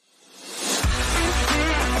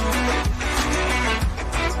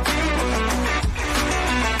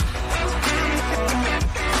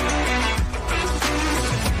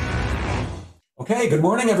Hey, good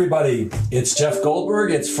morning, everybody. It's Jeff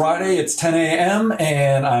Goldberg. It's Friday. It's 10 a.m.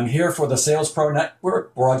 and I'm here for the Sales Pro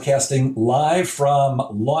Network, broadcasting live from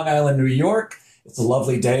Long Island, New York. It's a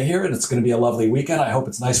lovely day here, and it's going to be a lovely weekend. I hope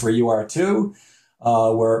it's nice where you are, too.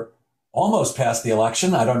 We're almost past the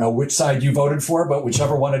election. I don't know which side you voted for, but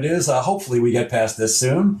whichever one it is, hopefully we get past this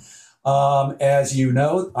soon. As you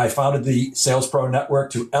know, I founded the Sales Pro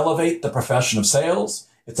Network to elevate the profession of sales.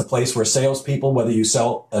 It's a place where salespeople, whether you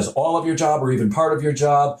sell as all of your job or even part of your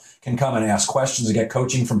job, can come and ask questions and get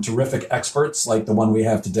coaching from terrific experts like the one we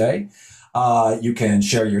have today. You can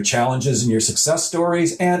share your challenges and your success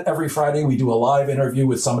stories. And every Friday, we do a live interview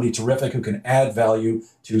with somebody terrific who can add value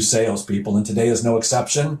to salespeople. And today is no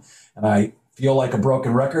exception. And I feel like a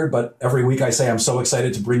broken record, but every week I say I'm so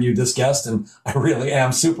excited to bring you this guest. And I really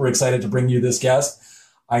am super excited to bring you this guest.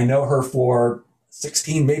 I know her for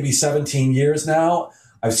 16, maybe 17 years now.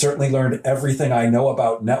 I've certainly learned everything I know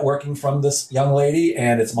about networking from this young lady,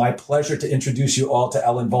 and it's my pleasure to introduce you all to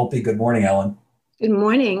Ellen Volpe. Good morning, Ellen. Good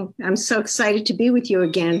morning. I'm so excited to be with you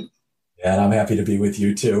again. And I'm happy to be with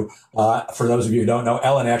you, too. For those of you who don't know,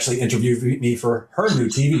 Ellen actually interviewed me for her new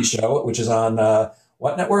TV show, which is on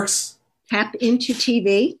what networks? Tap Into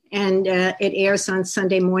TV, and it airs on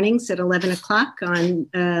Sunday mornings at 11 o'clock on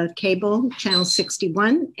cable, channel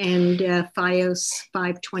 61, and FiOS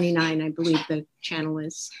 529, I believe the channel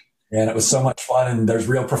is. And it was so much fun, and there's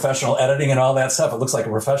real professional editing and all that stuff. It looks like a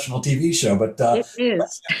professional TV show. But it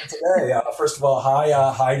is. Today, first of all, hi,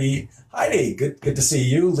 Heidi. Heidi, good to see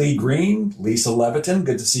you. Lee Green, Lisa Leviton,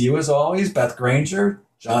 good to see you as always. Beth Granger,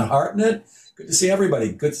 John Hartnett. Good to see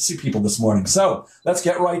everybody. Good to see people this morning. So let's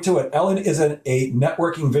get right to it. Ellen is a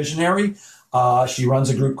networking visionary. She runs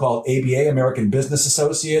a group called ABA, American Business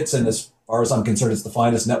Associates. And as far as I'm concerned, it's the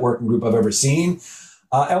finest networking group I've ever seen.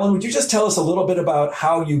 Ellen, would you just tell us a little bit about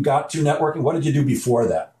how you got to networking? What did you do before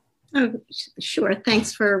that? Oh, sure.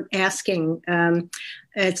 Thanks for asking.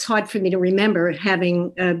 It's hard for me to remember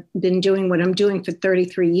having been doing what I'm doing for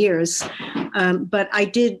 33 years. But I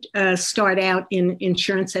did start out in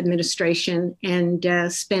insurance administration and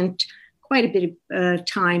spent quite a bit of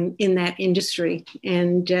time in that industry.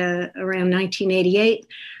 And around 1988,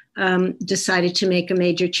 decided to make a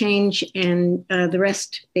major change. And the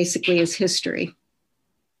rest basically is history.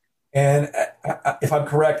 And if I'm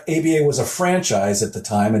correct, ABA was a franchise at the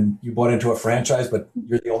time, and you bought into a franchise, but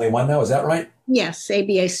you're the only one now. Is that right? Yes,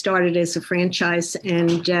 ABA started as a franchise,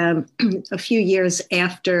 and a few years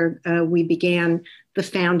after we began, the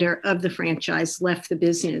founder of the franchise left the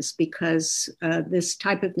business because this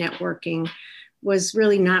type of networking was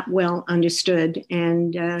really not well understood,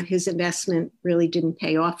 and his investment really didn't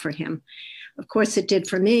pay off for him. Of course, it did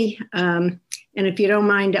for me. And if you don't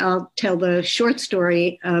mind, I'll tell the short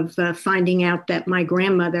story of finding out that my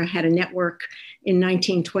grandmother had a network in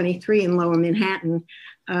 1923 in Lower Manhattan.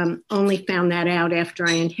 Only found that out after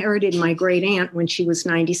I inherited my great aunt when she was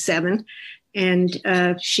 97. And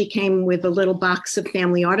she came with a little box of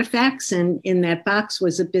family artifacts. And in that box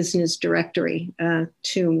was a business directory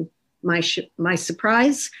to my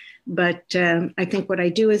surprise. But I think what I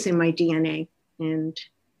do is in my DNA. And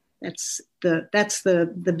that's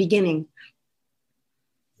the beginning.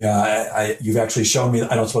 Yeah, you've actually shown me.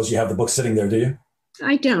 I don't suppose you have the book sitting there, do you?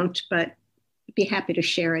 I don't, but I'd be happy to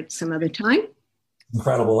share it some other time.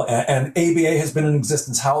 Incredible. And ABA has been in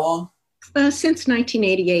existence how long? Since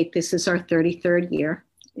 1988. This is our 33rd year.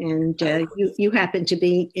 And you happen to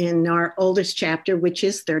be in our oldest chapter, which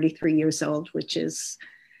is 33 years old, which is,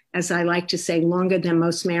 as I like to say, longer than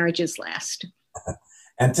most marriages last.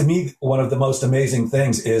 And to me, one of the most amazing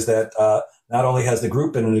things is that not only has the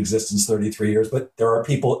group been in existence 33 years, but there are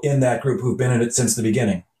people in that group who've been in it since the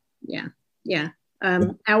beginning. Yeah.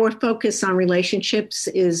 Our focus on relationships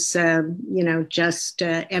is, just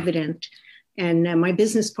evident. And my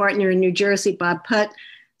business partner in New Jersey, Bob Putt,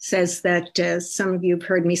 says that some of you have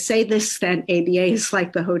heard me say this, that ABA is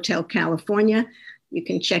like the Hotel California. You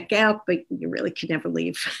can check out, but you really can never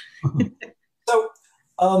leave.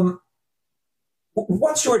 So,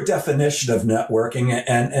 what's your definition of networking,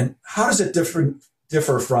 and how does it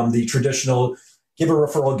differ from the traditional give a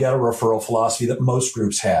referral, get a referral philosophy that most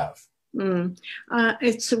groups have?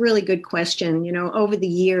 It's a really good question. You know, over the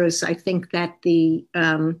years, I think that the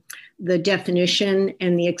definition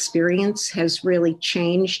and the experience has really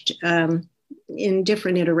changed in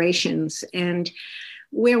different iterations. And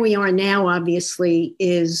where we are now, obviously,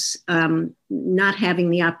 is not having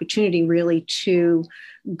the opportunity really to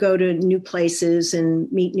go to new places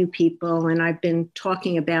and meet new people. And I've been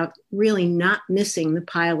talking about really not missing the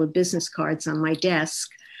pile of business cards on my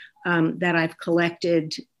desk that I've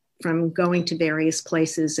collected from going to various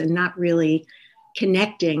places and not really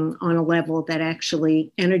connecting on a level that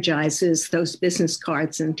actually energizes those business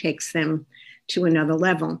cards and takes them to another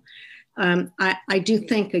level. I do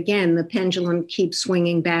think, again, the pendulum keeps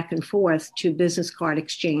swinging back and forth to business card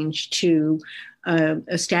exchange, to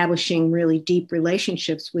establishing really deep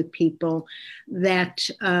relationships with people that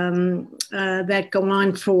that go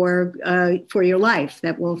on for your life,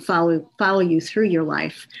 that will follow you through your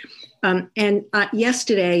life. And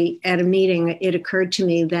yesterday at a meeting, it occurred to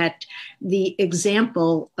me that the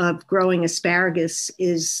example of growing asparagus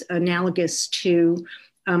is analogous to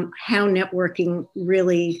how networking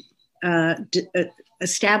really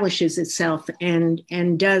establishes itself and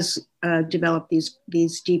does develop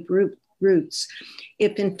these deep roots.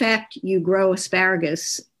 If in fact you grow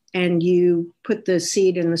asparagus and you put the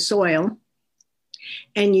seed in the soil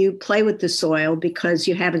and you play with the soil because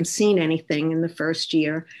you haven't seen anything in the first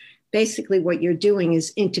year, basically what you're doing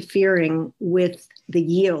is interfering with the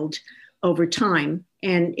yield over time.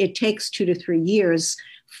 And it takes 2 to 3 years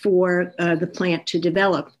for the plant to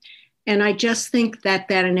develop. And I just think that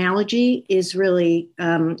analogy is really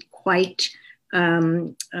quite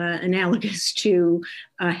analogous to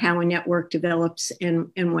how a network develops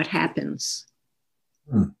and what happens.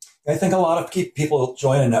 I think a lot of people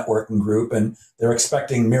join a networking group and they're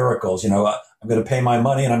expecting miracles. I'm going to pay my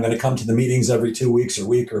money and I'm going to come to the meetings every 2 weeks or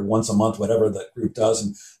week or once a month, whatever the group does.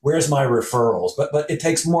 And where's my referrals? But it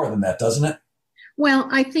takes more than that, doesn't it? Well,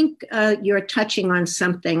 I think you're touching on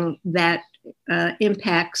something that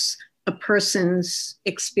impacts a person's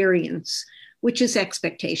experience, which is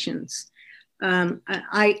expectations.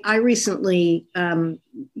 I recently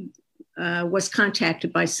was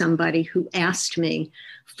contacted by somebody who asked me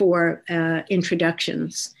for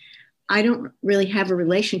introductions. I don't really have a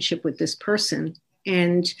relationship with this person.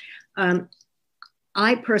 And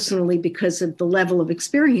I personally, because of the level of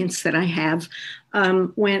experience that I have,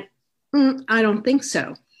 went, I don't think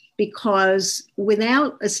so. Because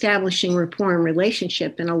without establishing rapport and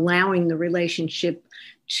relationship and allowing the relationship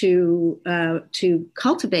to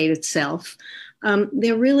cultivate itself,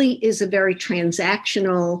 there really is a very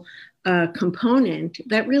transactional component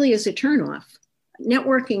that really is a turnoff.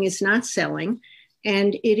 Networking is not selling,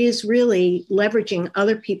 and it is really leveraging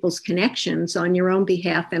other people's connections on your own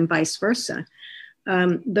behalf and vice versa.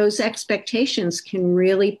 Those expectations can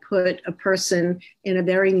really put a person in a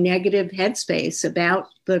very negative headspace about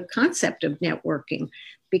the concept of networking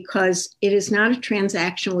because it is not a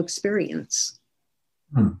transactional experience.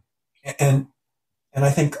 And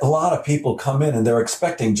I think a lot of people come in and they're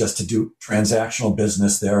expecting just to do transactional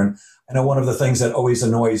business there. And I know one of the things that always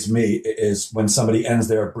annoys me is when somebody ends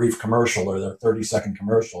their brief commercial or their 30-second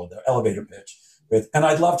commercial or their elevator pitch with, and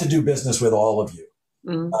I'd love to do business with all of you.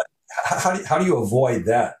 How do you avoid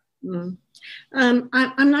that?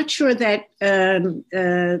 I'm not sure that.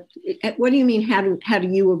 What do you mean? How do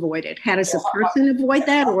you avoid it? How does a person avoid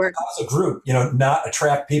that, or as a group? Not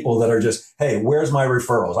attract people that are just, hey, where's my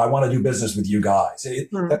referrals? I want to do business with you guys.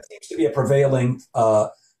 That seems to be a prevailing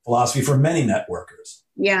philosophy for many networkers.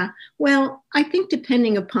 Yeah. Well, I think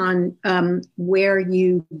depending upon where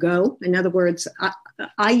you go. In other words,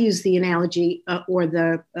 I use the analogy or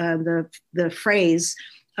the phrase.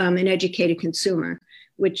 An educated consumer,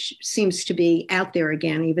 which seems to be out there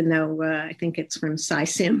again, even though I think it's from Cy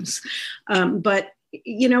Sims. But,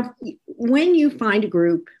 when you find a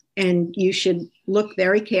group, and you should look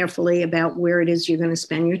very carefully about where it is you're going to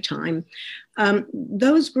spend your time,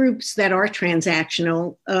 those groups that are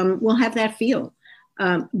transactional will have that feel.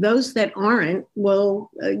 Those that aren't,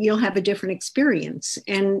 you'll have a different experience.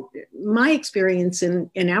 And my experience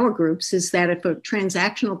in our groups is that if a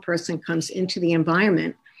transactional person comes into the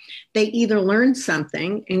environment, they either learn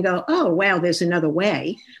something and go, oh, wow, there's another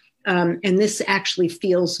way. And this actually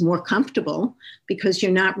feels more comfortable because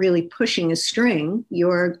you're not really pushing a string.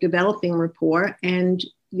 You're developing rapport and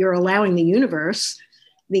you're allowing the universe,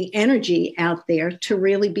 the energy out there to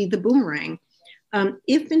really be the boomerang.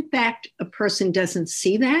 If in fact a person doesn't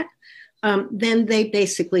see that, then they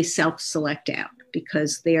basically self-select out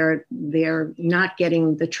because they're not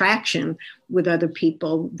getting the traction with other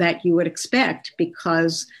people that you would expect,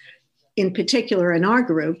 because in particular in our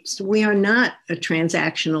groups, we are not a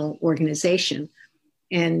transactional organization.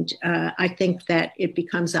 And I think that it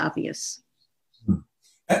becomes obvious.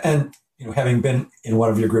 And having been in one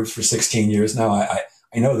of your groups for 16 years now, I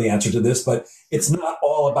know the answer to this, but it's not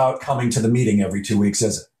all about coming to the meeting every 2 weeks,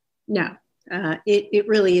 is it? No, it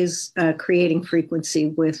really is creating frequency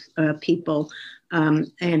with people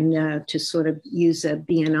and to sort of use a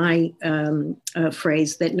BNI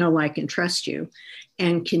phrase, that know, like, and trust you,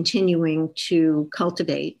 and continuing to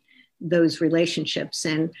cultivate those relationships.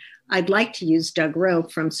 And I'd like to use Doug Rowe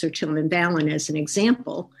from Sir Tilman Ballin as an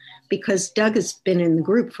example, because Doug has been in the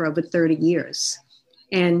group for over 30 years.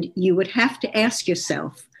 And you would have to ask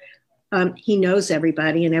yourself, he knows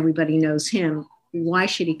everybody and everybody knows him. Why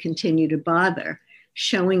should he continue to bother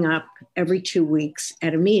showing up every 2 weeks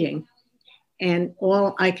at a meeting? And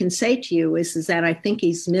all I can say to you is that I think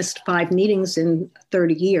he's missed 5 meetings in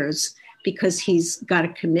 30 years because he's got a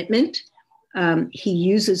commitment. He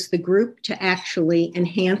uses the group to actually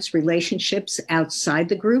enhance relationships outside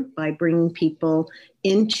the group by bringing people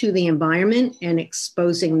into the environment and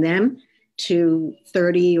exposing them to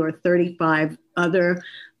 30 or 35 other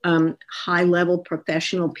high-level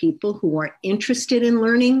professional people who are interested in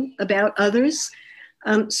learning about others.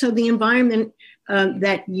 So the environment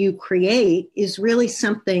that you create is really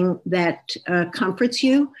something that comforts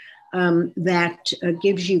you, that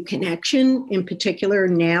gives you connection, in particular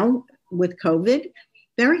now with COVID.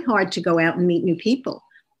 Very hard to go out and meet new people.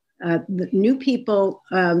 The new people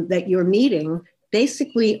that you're meeting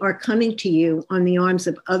basically are coming to you on the arms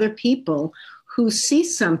of other people who see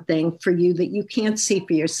something for you that you can't see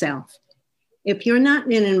for yourself. If you're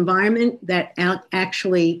not in an environment that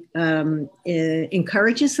actually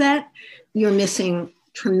encourages that, you're missing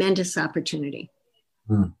tremendous opportunity.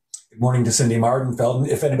 Good morning to Cindy Mardenfeld.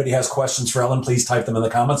 If anybody has questions for Ellen, please type them in the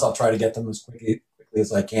comments. I'll try to get them as quickly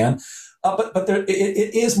as I can. But there,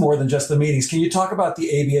 it is more than just the meetings. Can you talk about the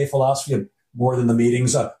ABA philosophy of more than the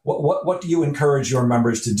meetings? What do you encourage your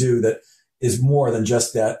members to do that is more than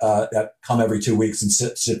just that come every 2 weeks and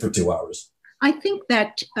sit for 2 hours? I think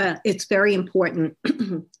that it's very important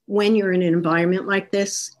when you're in an environment like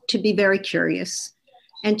this to be very curious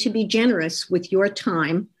and to be generous with your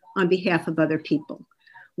time on behalf of other people.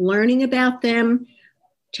 Learning about them,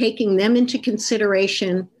 taking them into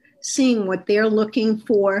consideration, seeing what they're looking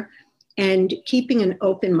for, and keeping an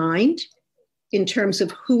open mind in terms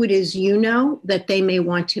of who it is you know that they may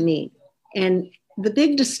want to meet. And the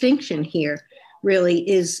big distinction here really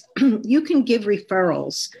is you can give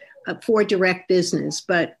referrals for direct business,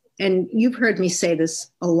 and you've heard me say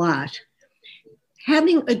this a lot,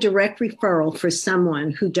 having a direct referral for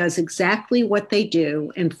someone who does exactly what they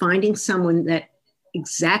do and finding someone that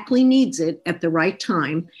exactly needs it at the right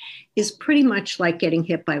time is pretty much like getting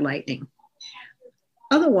hit by lightning.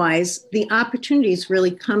 Otherwise, the opportunities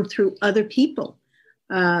really come through other people.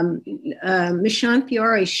 Michonne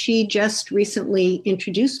Fiore, she just recently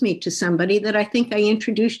introduced me to somebody that I think I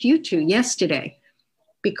introduced you to yesterday,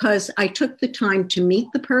 because I took the time to meet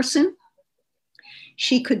the person.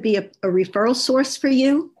 She could be a referral source for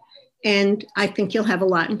you, and I think you'll have a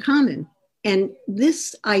lot in common. And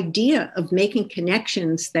this idea of making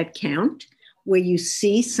connections that count, where you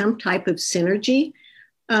see some type of synergy,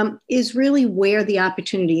 is really where the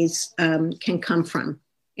opportunities can come from.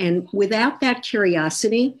 And without that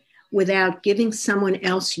curiosity, without giving someone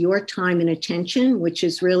else your time and attention, which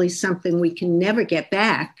is really something we can never get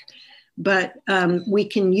back, but we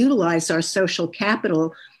can utilize our social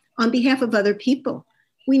capital on behalf of other people.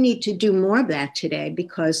 We need to do more of that today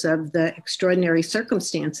because of the extraordinary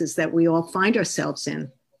circumstances that we all find ourselves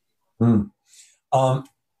in.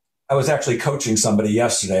 I was actually coaching somebody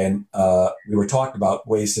yesterday, and we were talking about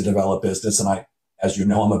ways to develop business. And as you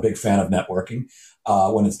know, I'm a big fan of networking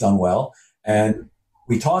when it's done well. And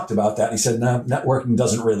we talked about that. And he said, no, networking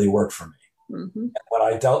doesn't really work for me. Mm-hmm. And when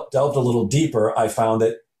I delved a little deeper, I found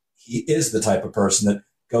that he is the type of person that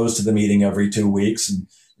goes to the meeting every 2 weeks and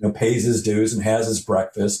pays his dues and has his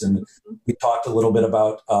breakfast. And we talked a little bit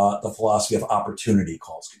about the philosophy of opportunity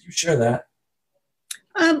calls. Could you share that?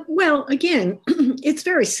 Well, again, it's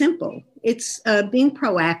very simple. It's being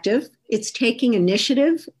proactive. It's taking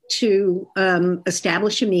initiative to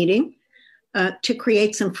establish a meeting, to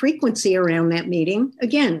create some frequency around that meeting.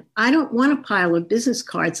 Again, I don't want a pile of business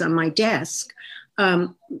cards on my desk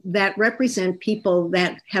that represent people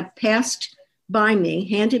that have passed by me,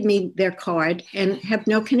 handed me their card, and have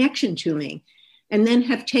no connection to me, and then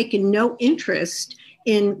have taken no interest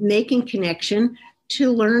in making connection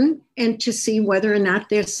to learn and to see whether or not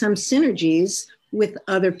there's some synergies with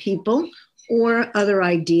other people or other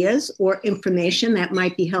ideas or information that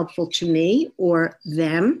might be helpful to me or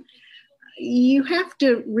them. You have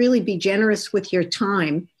to really be generous with your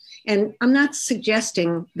time. And I'm not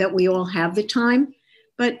suggesting that we all have the time,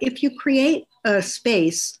 but if you create a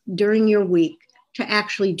space during your week to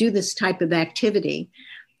actually do this type of activity,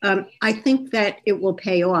 I think that it will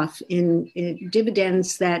pay off in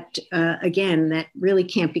dividends that, again, that really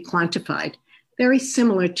can't be quantified. Very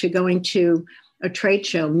similar to going to a trade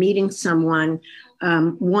show, meeting someone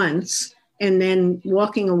once, and then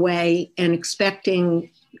walking away and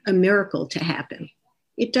expecting a miracle to happen.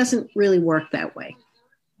 It doesn't really work that way.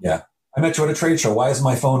 Yeah. I met you at a trade show. Why is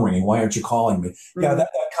my phone ringing? Why aren't you calling me? Mm-hmm. Yeah, that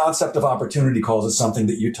concept of opportunity calls is something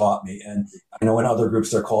that you taught me. And I know in other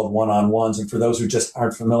groups they're called one-on-ones. And for those who just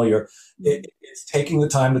aren't familiar, it's taking the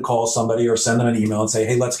time to call somebody or send them an email and say,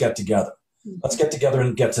 hey, let's get together. Let's get together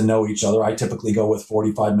and get to know each other. I typically go with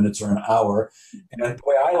 45 minutes or an hour. And the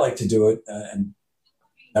way I like to do it, and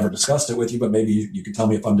never discussed it with you, but maybe you can tell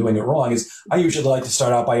me if I'm doing it wrong, is I usually like to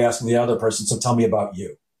start out by asking the other person, so tell me about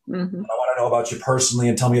you. Mm-hmm. I want to know about you personally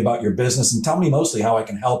and tell me about your business and tell me mostly how I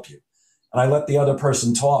can help you. And I let the other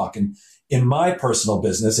person talk. And in my personal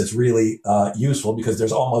business, it's really useful because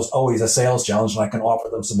there's almost always a sales challenge and I can offer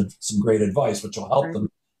them some great advice, which will help them.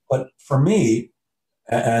 But for me,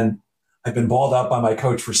 and I've been bawled out by my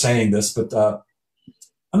coach for saying this, but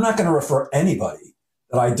I'm not going to refer anybody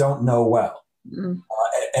that I don't know well. Mm-hmm.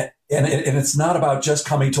 And it's not about just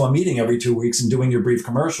coming to a meeting every 2 weeks and doing your brief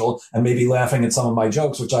commercial and maybe laughing at some of my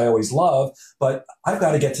jokes, which I always love. But I've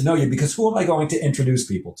got to get to know you because who am I going to introduce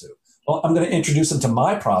people to? Well, I'm going to introduce them to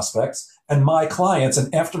my prospects and my clients.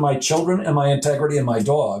 And after my children and my integrity and my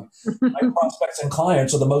dog, my prospects and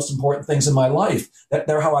clients are the most important things in my life.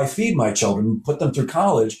 They're how I feed my children, put them through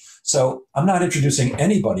college. So I'm not introducing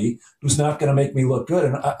anybody who's not going to make me look good.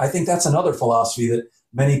 And I think that's another philosophy that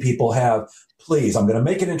many people have. Please, I'm going to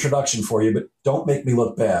make an introduction for you, but don't make me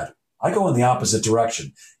look bad. I go in the opposite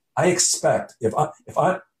direction. I expect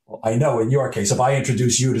I know in your case, if I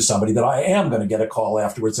introduce you to somebody, that I am going to get a call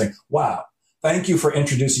afterwards saying, wow, thank you for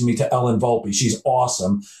introducing me to Ellen Volpe. She's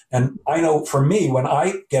awesome. And I know for me, when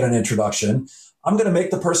I get an introduction, I'm going to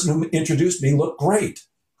make the person who introduced me look great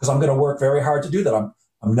because I'm going to work very hard to do that.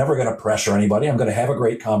 I'm never going to pressure anybody. I'm going to have a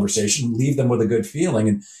great conversation, leave them with a good feeling.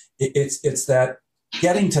 And it's that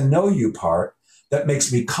getting to know you part that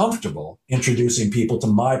makes me comfortable introducing people to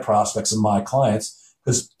my prospects and my clients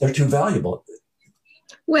because they're too valuable.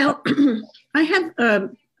 Well, I have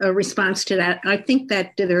a response to that. I think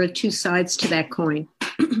that there are two sides to that coin.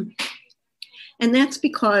 And that's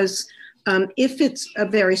because if it's a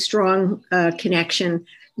very strong connection,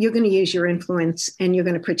 you're going to use your influence and you're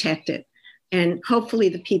going to protect it. And hopefully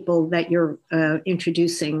the people that you're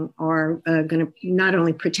introducing are going to not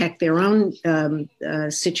only protect their own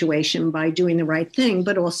situation by doing the right thing,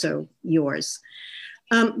 but also yours.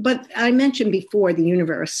 But I mentioned before the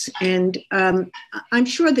universe, and I'm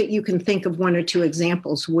sure that you can think of one or two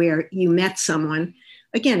examples where you met someone.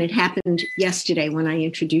 Again, it happened yesterday when I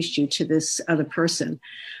introduced you to this other person,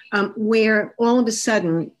 where all of a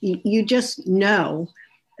sudden you just know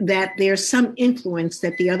that there's some influence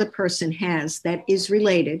that the other person has that is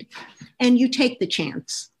related, and you take the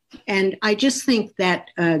chance. And I just think that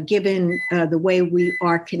given the way we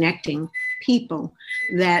are connecting people,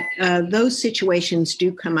 that those situations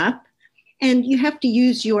do come up, and you have to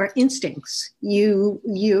use your instincts.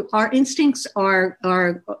 Our instincts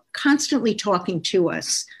are constantly talking to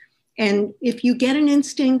us. And if you get an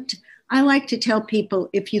instinct, I like to tell people,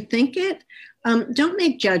 if you think it, don't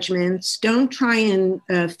make judgments. Don't try and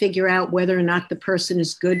figure out whether or not the person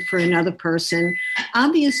is good for another person.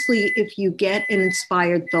 Obviously, if you get an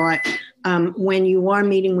inspired thought when you are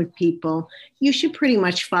meeting with people, you should pretty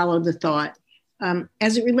much follow the thought.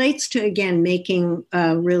 As it relates to, again, making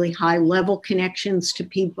really high level connections to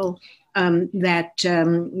people that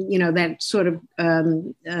sort of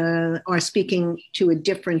are speaking to a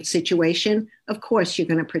different situation, of course, you're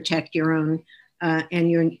going to protect your own. And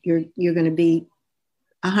you're going to be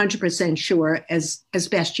 100% sure as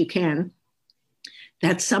best you can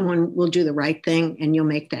that someone will do the right thing and you'll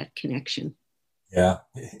make that connection. Yeah,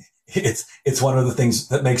 it's one of the things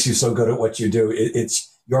that makes you so good at what you do.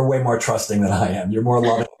 You're way more trusting than I am. You're more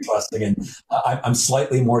loving and trusting, and I'm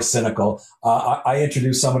slightly more cynical. I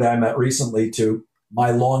introduced somebody I met recently to my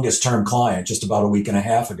longest term client just about a week and a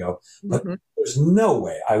half ago, but there's no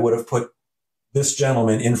way I would have put this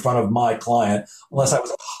gentleman in front of my client unless I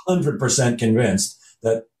was 100% convinced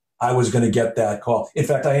that I was going to get that call. In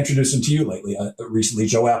fact, I introduced him to you recently,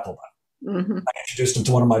 Joe Appleby. Mm-hmm. I introduced him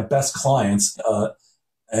to one of my best clients,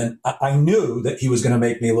 and I knew that he was going to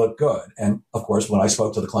make me look good. And of course, when I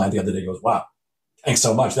spoke to the client the other day, he goes, wow, thanks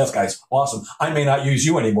so much. That guy's awesome. I may not use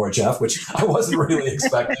you anymore, Jeff, which I wasn't really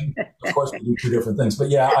expecting. Of course, we do two different things.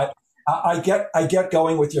 But yeah, I get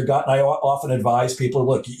going with your gut, and I often advise people,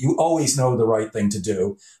 look, you always know the right thing to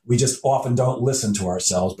do. We just often don't listen to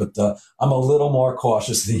ourselves, but I'm a little more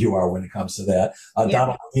cautious than you are when it comes to that.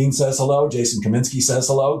 Donald Levine says hello. Jason Kaminsky says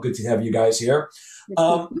hello. Good to have you guys here.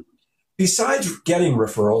 Besides getting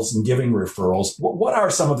referrals and giving referrals, what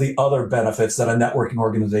are some of the other benefits that a networking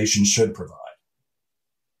organization should provide?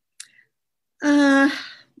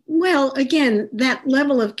 Well, again, that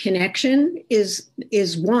level of connection is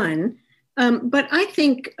one. But I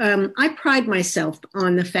think I pride myself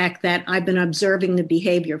on the fact that I've been observing the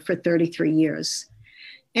behavior for 33 years.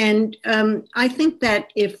 And I think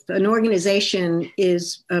that if an organization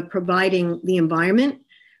is providing the environment,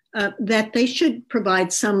 that they should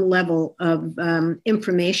provide some level of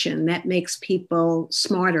information that makes people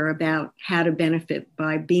smarter about how to benefit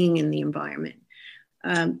by being in the environment.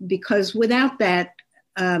 Because without that,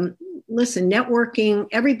 listen, networking,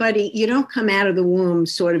 everybody, you don't come out of the womb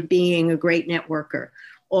sort of being a great networker.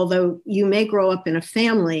 Although you may grow up in a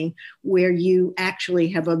family where you actually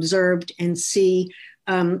have observed and see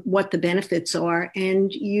what the benefits are,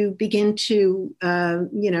 and you begin to,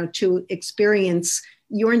 to experience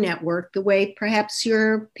your network the way perhaps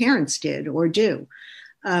your parents did or do.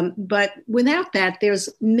 But without that, there's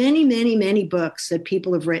many, many, many books that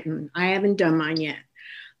people have written. I haven't done mine yet.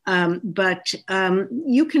 But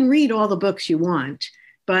you can read all the books you want,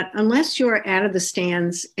 but unless you're out of the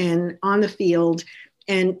stands and on the field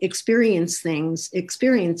and experiencing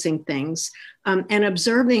things and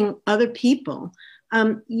observing other people,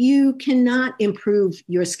 you cannot improve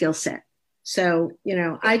your skill set. So,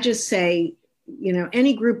 I just say,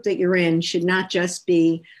 any group that you're in should not just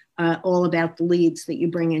be all about the leads that you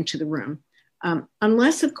bring into the room.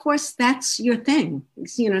 Unless, of course, that's your thing.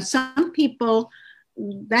 Some people,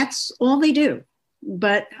 that's all they do.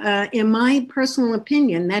 But in my personal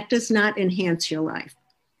opinion, that does not enhance your life,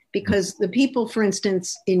 because the people, for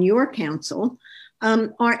instance, in your council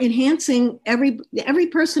are enhancing every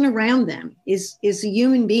person around them is a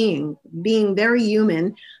human being very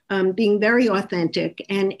human, being very authentic,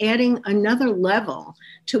 and adding another level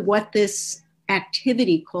to what this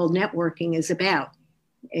activity called networking is about.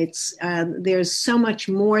 It's there's so much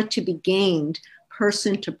more to be gained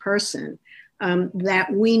person to person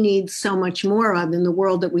that we need so much more of in the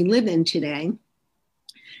world that we live in today,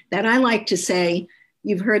 that I like to say,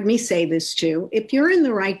 you've heard me say this too, if you're in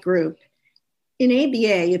the right group, in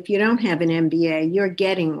ABA, if you don't have an MBA, you're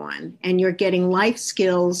getting one, and you're getting life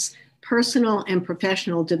skills, personal and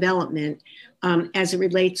professional development as it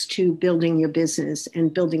relates to building your business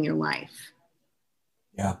and building your life.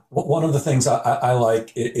 Yeah. One of the things I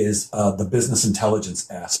like is the business intelligence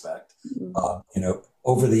aspect.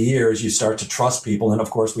 Over the years, you start to trust people. And of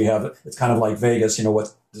course, it's kind of like Vegas,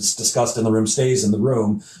 what's discussed in the room stays in the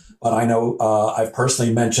room. But I know I've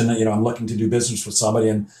personally mentioned that, I'm looking to do business with somebody,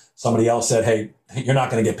 and somebody else said, hey, you're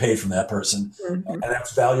not going to get paid from that person. Mm-hmm. And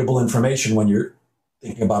that's valuable information when you're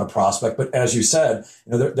thinking about a prospect. But as you said,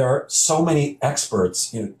 there are so many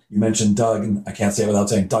experts. You mentioned Doug, and I can't say it without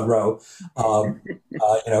saying Doug Rowe.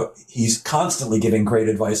 He's constantly giving great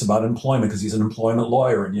advice about employment because he's an employment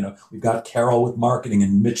lawyer. And, we've got Carol with marketing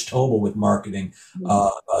and Mitch Tobel with marketing,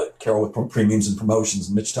 Carol with premiums and promotions,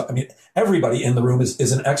 and Mitch everybody in the room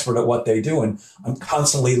is an expert at what they do. And I'm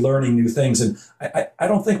constantly learning new things. And I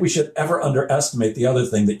don't think we should ever underestimate the other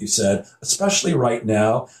thing that you said, especially right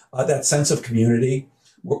now, that sense of community.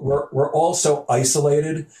 We're all so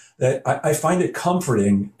isolated that I find it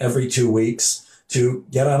comforting every 2 weeks to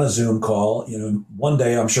get on a Zoom call. One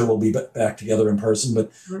day I'm sure we'll be back together in person,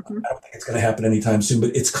 but I don't think it's going to happen anytime soon.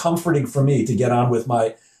 But it's comforting for me to get on with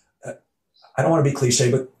I don't want to be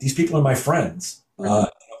cliche, but these people are my friends.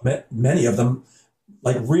 Many of them,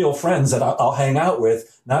 like real friends that I'll hang out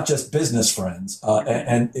with, not just business friends.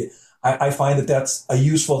 I find that that's a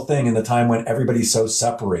useful thing in the time when everybody's so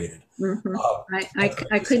separated. Mm-hmm.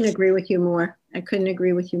 I couldn't agree with you more.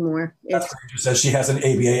 That's where she says she has an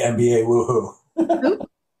ABA, MBA, woohoo.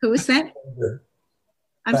 Who is that?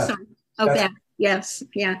 I'm sorry. Oh, Beth. Yes.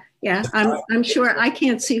 Yeah. I'm sure I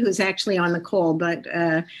can't see who's actually on the call, but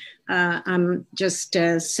I'm just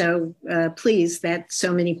so pleased that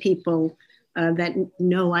so many people that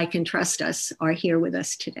know, like, and trust us are here with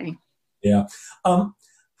us today. Yeah.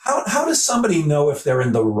 How does somebody know if they're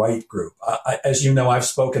in the right group? As you know, I've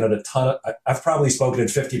spoken at I've probably spoken at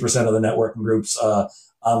 50% of the networking groups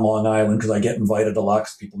on Long Island because I get invited a lot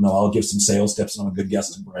because people know I'll give some sales tips and I'm a good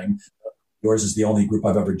guest to bring. Yours is the only group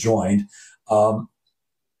I've ever joined. But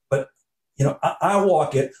I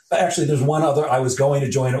walk it. Actually, there's one other I was going to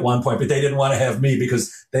join at one point, but they didn't want to have me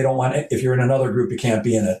because they don't want it. If you're in another group, you can't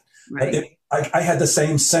be in it. Right. I had the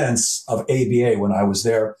same sense of ABA when I was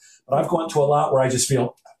there, but I've gone to a lot where I just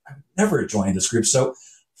feel I've never joined this group. So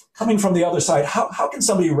coming from the other side, how can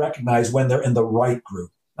somebody recognize when they're in the right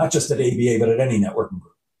group, not just at ABA, but at any networking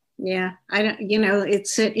group? Yeah,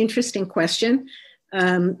 it's an interesting question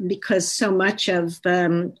because so much of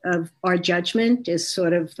our judgment is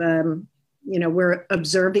sort of, we're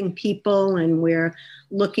observing people and we're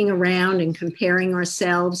looking around and comparing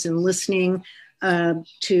ourselves and listening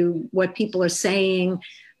to what people are saying.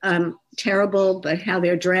 terrible, but how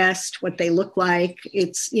they're dressed, what they look like.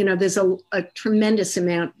 It's, there's a tremendous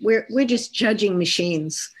amount. We're just judging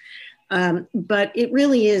machines. But it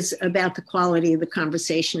really is about the quality of the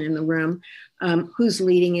conversation in the room, who's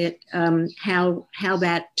leading it, how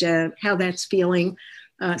that's feeling.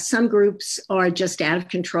 Some groups are just out of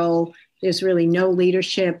control. There's really no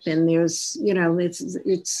leadership, and there's,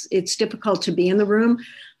 it's difficult to be in the room.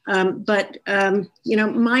 But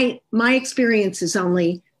my experience is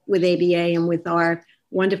only with ABA and with our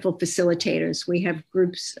wonderful facilitators. We have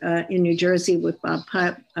groups in New Jersey with Bob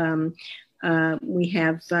Putt. We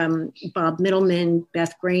have Bob Middleman,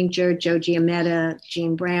 Beth Granger, Joe Giametta,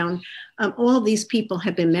 Jean Brown. All of these people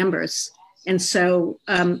have been members. And so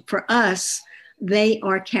for us, they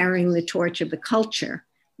are carrying the torch of the culture,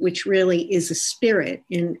 which really is a spirit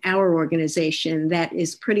in our organization that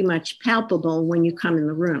is pretty much palpable when you come in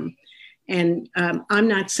the room. And I'm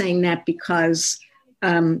not saying that because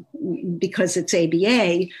it's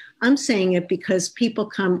ABA. I'm saying it because people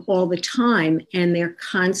come all the time and they're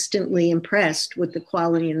constantly impressed with the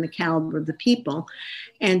quality and the caliber of the people.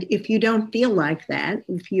 And if you don't feel like that,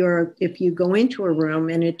 if you go into a room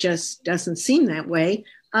and it just doesn't seem that way,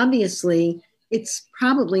 obviously it's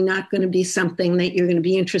probably not going to be something that you're going to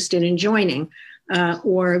be interested in joining,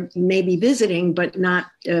 or maybe visiting, but not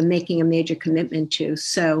making a major commitment to.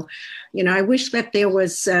 So, I wish that there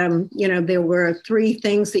was, there were 3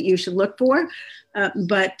 things that you should look for.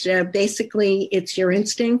 But basically, it's your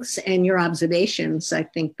instincts and your observations, I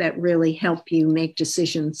think, that really help you make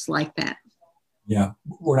decisions like that. Yeah,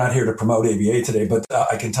 we're not here to promote ABA today, but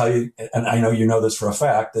I can tell you, and I know you know this for a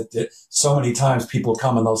fact, that so many times people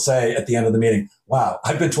come and they'll say at the end of the meeting, wow,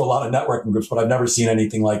 I've been to a lot of networking groups, but I've never seen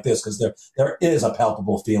anything like this, because there is a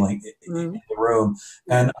palpable feeling in the room.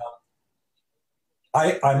 And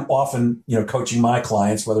I'm often, coaching my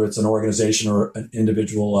clients, whether it's an organization or an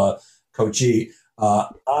individual coachee,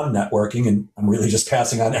 on networking, and I'm really just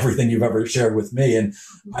passing on everything you've ever shared with me. And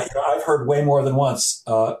I've heard way more than once.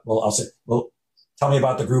 I'll say, tell me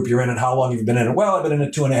about the group you're in and how long you've been in it. Well, I've been in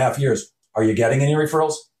it 2.5 years. Are you getting any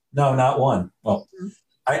referrals? No, not one. Well,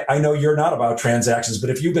 I know you're not about transactions,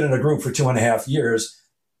 but if you've been in a group for 2.5 years,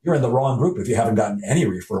 you're in the wrong group if you haven't gotten any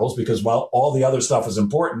referrals, because while all the other stuff is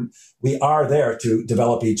important, we are there to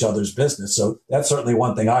develop each other's business. So that's certainly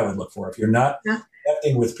one thing I would look for. If you're not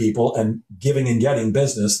connecting with people and giving and getting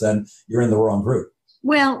business, then you're in the wrong group.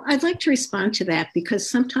 Well, I'd like to respond to that, because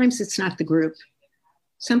sometimes it's not the group.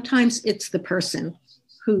 Sometimes it's the person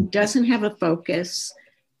who doesn't have a focus,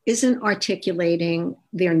 isn't articulating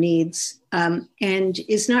their needs, and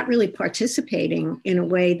is not really participating in a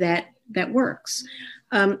way that works.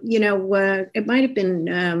 It might have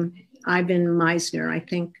been Ivan Meisner. I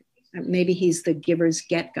think maybe he's the givers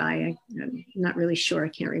get guy. I'm not really sure. I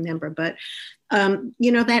can't remember. But,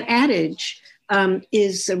 that adage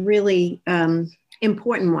is a really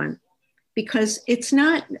important one, because it's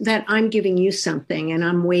not that I'm giving you something and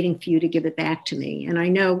I'm waiting for you to give it back to me. And I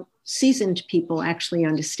know seasoned people actually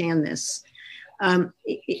understand this.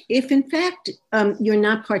 If in fact you're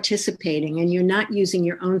not participating and you're not using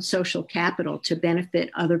your own social capital to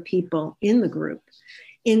benefit other people in the group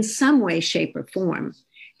in some way, shape, or form,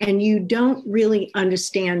 and you don't really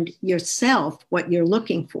understand yourself, what you're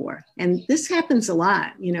looking for. And this happens a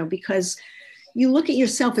lot, because you look at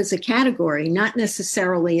yourself as a category, not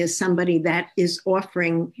necessarily as somebody that is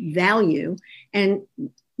offering value, and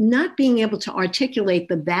not being able to articulate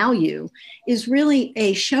the value is really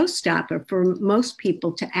a showstopper for most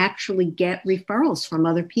people to actually get referrals from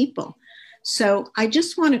other people. So I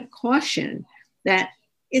just want to caution that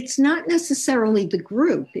it's not necessarily the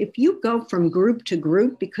group. If you go from group to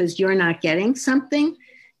group because you're not getting something,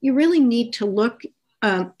 you really need to look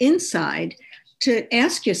inside to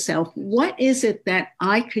ask yourself, what is it that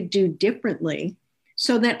I could do differently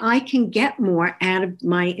so that I can get more out of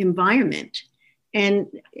my environment? And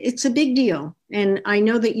it's a big deal. And I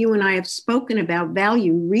know that you and I have spoken about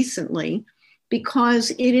value recently,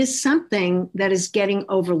 because it is something that is getting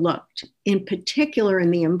overlooked, in particular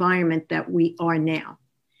in the environment that we are now.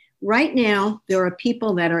 Right now, there are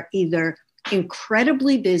people that are either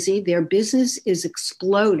incredibly busy, their business is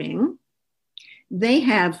exploding, they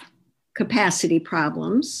have capacity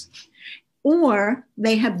problems, or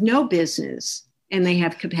they have no business and they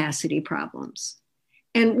have capacity problems.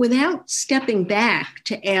 And without stepping back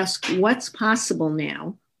to ask what's possible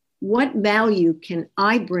now, what value can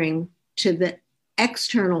I bring to the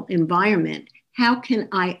external environment? How can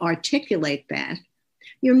I articulate that?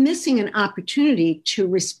 You're missing an opportunity to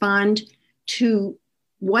respond to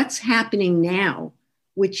what's happening now,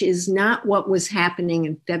 which is not what was happening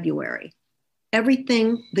in February.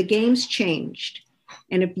 Everything, the game's changed.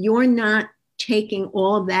 And if you're not taking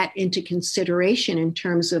all of that into consideration in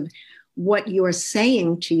terms of what you're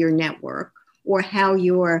saying to your network or how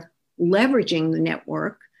you're leveraging the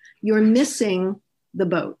network, you're missing the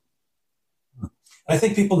boat. I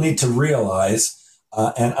think people need to realize,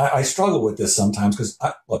 and I struggle with this sometimes because,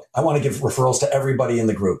 I want to give referrals to everybody in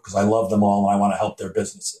the group because I love them all and I want to help their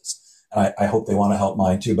businesses. And I hope they want to help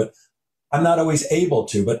mine too, but I'm not always able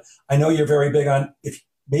to. But I know you're very big on if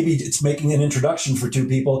maybe it's making an introduction for two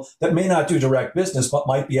people that may not do direct business, but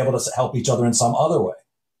might be able to help each other in some other way.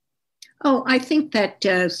 Oh, I think that,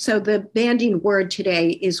 so the bandying word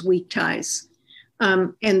today is weak ties.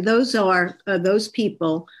 And those are those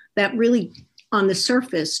people that really on the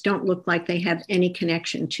surface don't look like they have any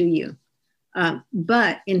connection to you.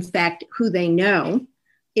 But in fact, who they know,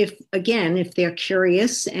 if they're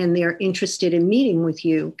curious and they're interested in meeting with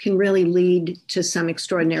you, can really lead to some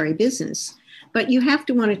extraordinary business. But you have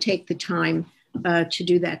to want to take the time to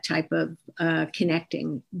do that type of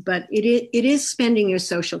connecting. But it is spending your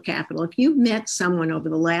social capital. If you've met someone over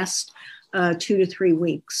the last 2 to 3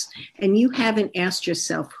 weeks and you haven't asked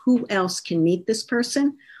yourself who else can meet this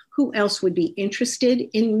person, who else would be interested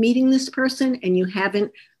in meeting this person, and you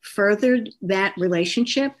haven't furthered that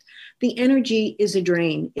relationship, the energy is a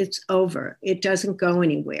drain. It's over. It doesn't go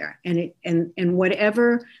anywhere. And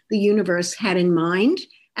whatever the universe had in mind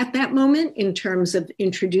at that moment in terms of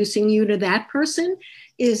introducing you to that person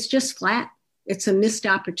is just flat. It's a missed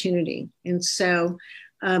opportunity. And so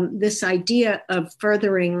this idea of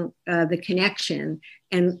furthering the connection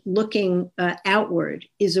and looking outward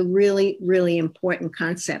is a really, really important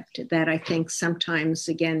concept that I think sometimes,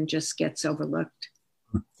 again, just gets overlooked.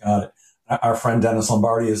 Got it. Our friend Dennis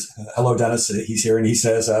Lombardi hello, Dennis. He's here and he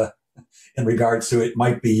says, in regards to it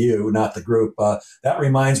might be you, not the group. That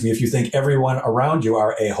reminds me, if you think everyone around you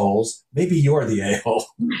are a-holes, maybe you're the a-hole.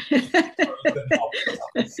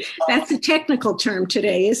 That's a technical term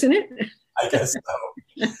today, isn't it? I guess so.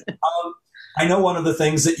 I know one of the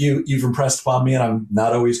things that you've impressed upon me, and I'm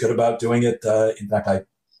not always good about doing it. In fact, I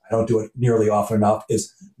don't do it nearly often enough,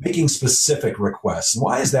 is making specific requests.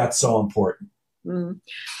 Why is that so important? You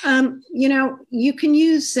can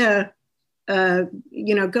use, go to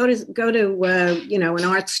an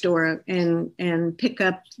art store and pick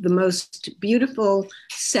up the most beautiful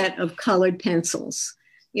set of colored pencils.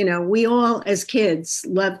 We all as kids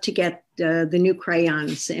loved to get the new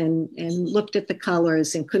crayons and looked at the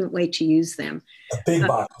colors and couldn't wait to use them. A big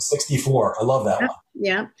box, 64. I love that one.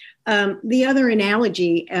 Yeah. The other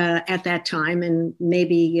analogy at that time, and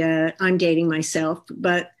maybe I'm dating myself,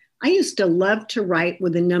 but I used to love to write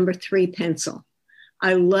with a number 3 pencil.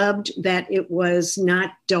 I loved that it was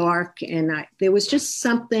not dark, and there was just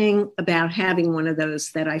something about having one of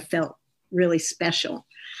those that I felt really special.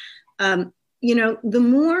 The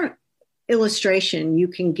more illustration you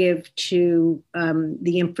can give to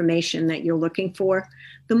the information that you're looking for,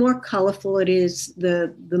 the more colorful it is,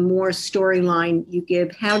 the more storyline you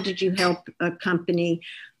give. How did you help a company?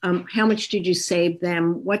 How much did you save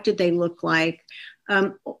them? What did they look like?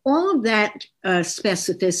 All of that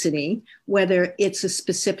specificity, whether it's a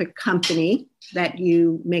specific company that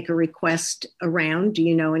you make a request around, do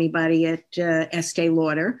you know anybody at Estee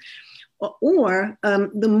Lauder? Or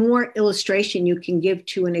the more illustration you can give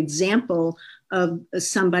to an example of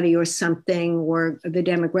somebody or something or the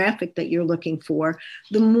demographic that you're looking for,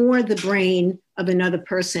 the more the brain of another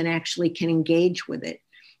person actually can engage with it.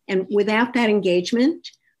 And without that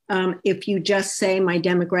engagement, if you just say my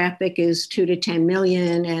demographic is 2 to 10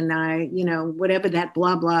 million and whatever that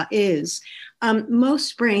blah, blah is,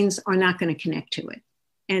 most brains are not going to connect to it.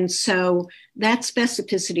 And so that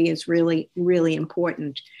specificity is really, really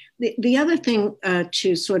important. The other thing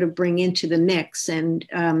to sort of bring into the mix,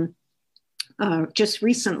 and just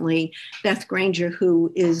recently, Beth Granger,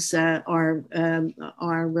 who is our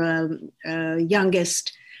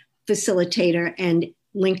youngest facilitator and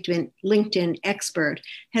LinkedIn expert,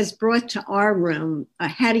 has brought to our room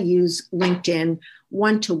how to use LinkedIn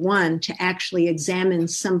one-to-one to actually examine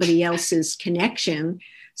somebody else's connection,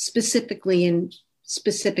 specifically in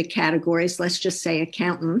specific categories, let's just say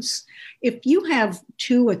accountants. If you have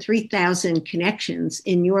 2,000 or 3,000 connections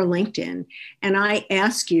in your LinkedIn, and I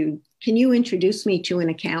ask you, can you introduce me to an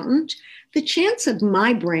accountant? The chance of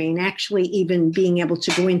my brain actually even being able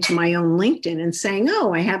to go into my own LinkedIn and saying,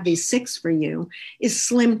 oh, I have these 6 for you, is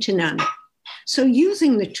slim to none. So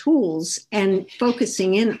using the tools and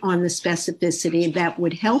focusing in on the specificity that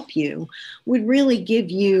would help you would really give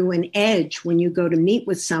you an edge when you go to meet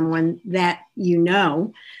with someone that you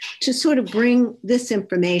know, to sort of bring this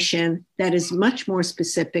information that is much more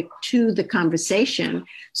specific to the conversation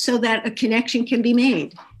so that a connection can be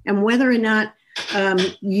made. And whether or not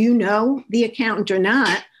you know the accountant or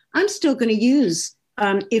not, I'm still going to use,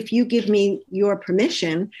 if you give me your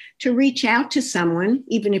permission to reach out to someone,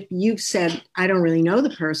 even if you've said, I don't really know the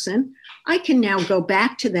person, I can now go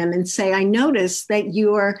back to them and say, I noticed that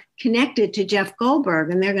you're connected to Jeff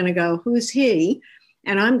Goldberg. And they're going to go, who's he?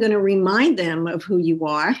 And I'm going to remind them of who you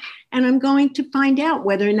are. And I'm going to find out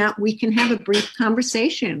whether or not we can have a brief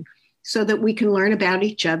conversation so that we can learn about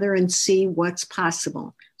each other and see what's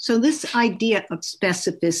possible. So this idea of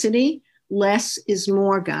specificity, less is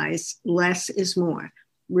more, guys, less is more.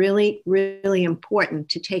 Really, really important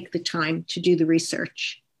to take the time to do the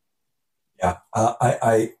research. Yeah,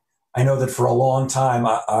 I know that for a long time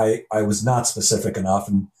I was not specific enough,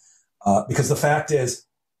 and because the fact is,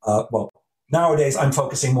 well, nowadays I'm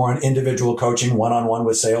focusing more on individual coaching, one-on-one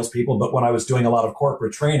with salespeople. But when I was doing a lot of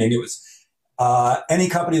corporate training, it was any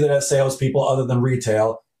company that has salespeople other than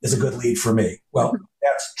retail is a good lead for me. Well,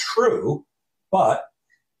 that's true, but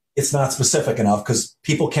it's not specific enough because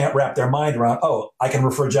people can't wrap their mind around, oh, I can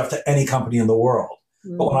refer Jeff to any company in the world.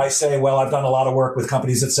 Mm-hmm. But when I say, well, I've done a lot of work with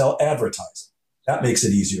companies that sell advertising, that makes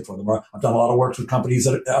it easier for them. Or I've done a lot of work with companies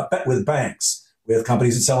that with banks, with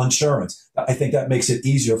companies that sell insurance. I think that makes it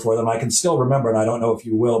easier for them. I can still remember, and I don't know if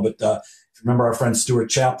you will, but if you remember our friend Stuart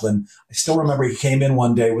Chaplin, I still remember he came in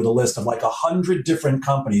one day with a list of like 100 different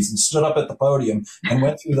companies and stood up at the podium and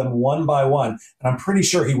went through them one by one. And I'm pretty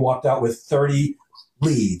sure he walked out with 30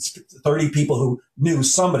 leads, 30 people who knew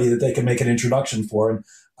somebody that they could make an introduction for. And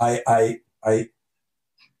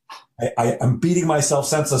I'm beating myself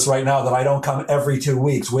senseless right now that I don't come every 2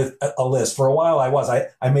 weeks with a list. For a while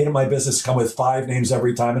I made it my business to come with 5 names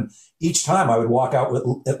every time. And each time I would walk out with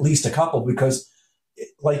at least a couple because,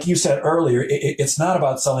 like you said earlier, it's not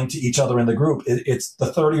about selling to each other in the group. It's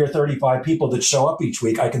the 30 or 35 people that show up each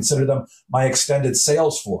week. I consider them my extended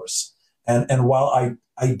sales force. And while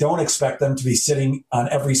I don't expect them to be sitting on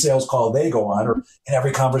every sales call they go on or in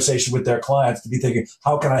every conversation with their clients to be thinking,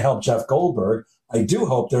 how can I help Jeff Goldberg? I do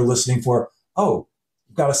hope they're listening for, oh,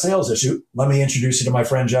 you've got a sales issue. Let me introduce you to my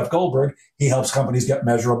friend Jeff Goldberg. He helps companies get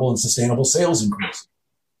measurable and sustainable sales increase.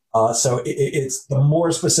 So it's the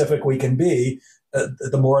more specific we can be,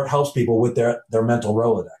 the more it helps people with their mental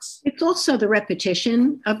Rolodex. It's also the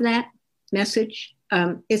repetition of that message.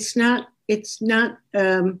 It's not,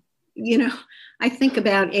 I think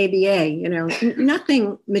about ABA,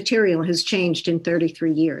 nothing material has changed in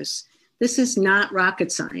 33 years. This is not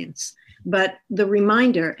rocket science, but the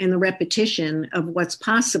reminder and the repetition of what's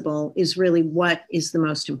possible is really what is the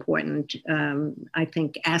most important, I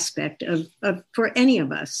think, aspect of for any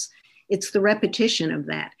of us. It's the repetition of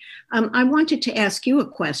that. I wanted to ask you a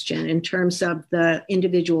question in terms of the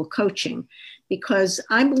individual coaching, because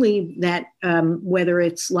I believe that whether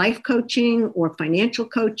it's life coaching or financial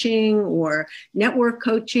coaching or network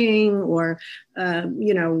coaching or,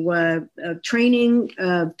 training,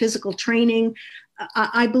 physical training,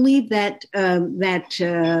 I believe that,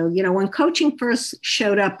 when coaching first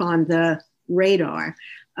showed up on the radar,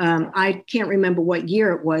 I can't remember what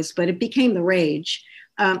year it was, but it became the rage.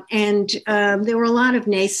 And there were a lot of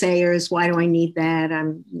naysayers. Why do I need that?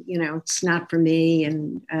 It's not for me.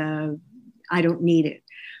 And I don't need it.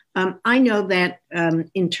 I know that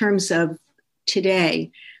in terms of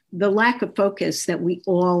today, the lack of focus that we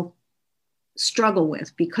all struggle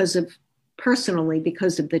with because of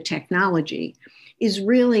the technology is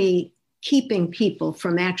really keeping people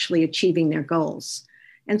from actually achieving their goals.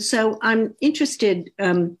 And so I'm interested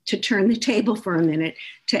to turn the table for a minute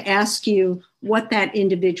to ask you what that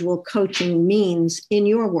individual coaching means in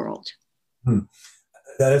your world.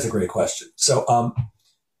 That is a great question. So,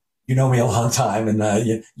 you know me a long time, and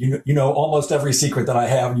you know almost every secret that I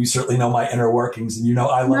have, and you certainly know my inner workings, and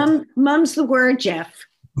I love. Mum's the word, Jeff.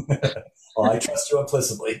 Well, I trust you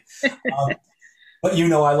implicitly. But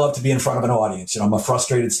I love to be in front of an audience. I'm a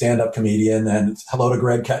frustrated stand-up comedian, and hello to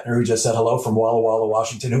Greg Kettner, who just said hello from Walla Walla,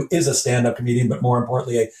 Washington, who is a stand-up comedian, but more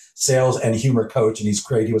importantly, a sales and humor coach, and he's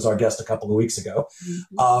great. He was our guest a couple of weeks ago.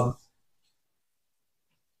 Mm-hmm.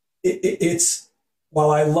 It's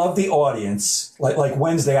while I love the audience, like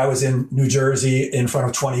Wednesday, I was in New Jersey in front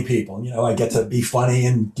of 20 people. I get to be funny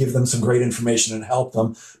and give them some great information and help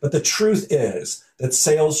them. But the truth is that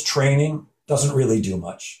sales training doesn't really do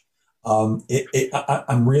much. I'm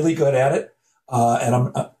really good at it.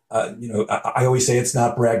 And I always say it's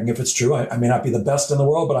not bragging if it's true. I may not be the best in the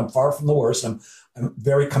world, but I'm far from the worst. I'm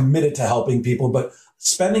very committed to helping people, but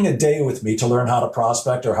spending a day with me to learn how to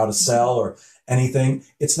prospect or how to sell or anything,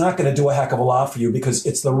 it's not going to do a heck of a lot for you because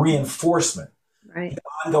it's the reinforcement, right? The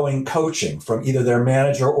ongoing coaching from either their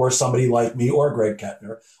manager or somebody like me or Greg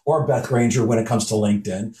Kettner or Beth Granger when it comes to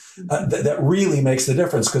LinkedIn, that really makes the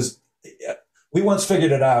difference. Because We once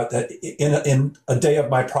figured it out that in a day of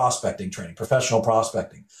my prospecting training, professional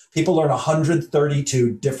prospecting, people learn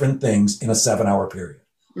 132 different things in a 7-hour period.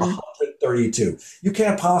 132. You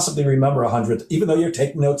can't possibly remember 100, even though you're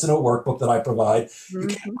taking notes in a workbook that I provide. You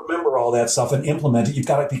can't remember all that stuff and implement it. You've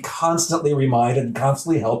got to be constantly reminded and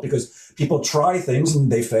constantly helped, because people try things and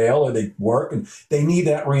they fail or they work and they need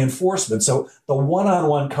that reinforcement. So the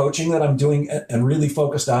one-on-one coaching that I'm doing and really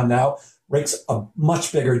focused on now makes a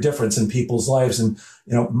much bigger difference in people's lives. And,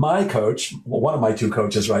 my coach, one of my two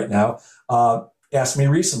coaches right now, asked me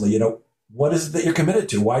recently, what is it that you're committed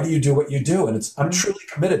to? Why do you do what you do? And I'm truly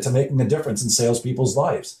committed to making a difference in salespeople's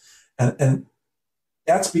lives. And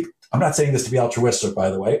I'm not saying this to be altruistic, by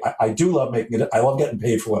the way. I do love making it. I love getting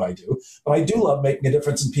paid for what I do, but I do love making a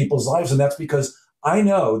difference in people's lives. And that's because I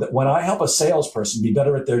know that when I help a salesperson be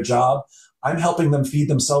better at their job, I'm helping them feed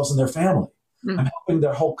themselves and their family. I'm helping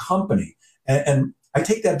their whole company. And I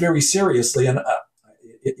take that very seriously. And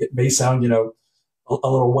it may sound, a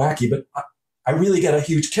little wacky, but I really get a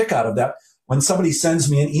huge kick out of that. When somebody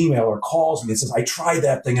sends me an email or calls me and says, I tried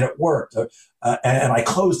that thing and it worked, and I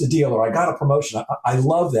closed a deal or I got a promotion, I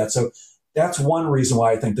love that. So that's one reason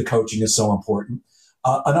why I think the coaching is so important.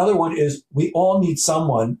 Another one is we all need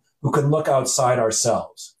someone who can look outside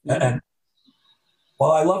ourselves. And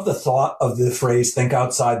while I love the thought of the phrase, think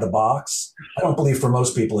outside the box, I don't believe for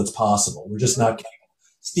most people it's possible. We're just not capable.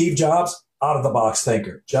 Steve Jobs, out of the box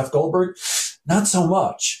thinker. Jeff Goldberg, not so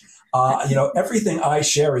much. Everything I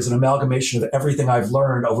share is an amalgamation of everything I've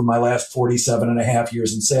learned over my last 47 and a half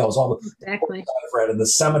years in sales, all the books I've read and the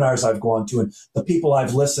seminars I've gone to and the people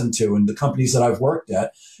I've listened to and the companies that I've worked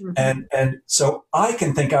at. And so I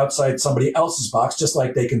can think outside somebody else's box just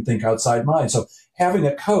like they can think outside mine. So having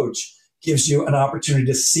a coach gives you an opportunity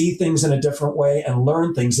to see things in a different way and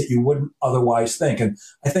learn things that you wouldn't otherwise think. And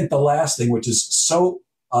I think the last thing, which is so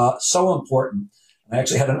important, I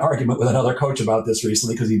actually had an argument with another coach about this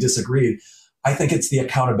recently because he disagreed. I think it's the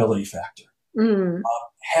accountability factor.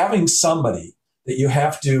 Having somebody that you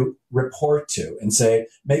have to report to and say,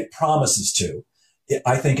 make promises to,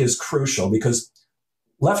 I think is crucial, because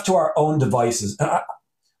left to our own devices, and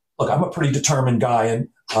I'm a pretty determined guy, and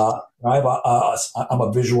I'm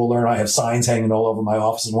a visual learner. I have signs hanging all over my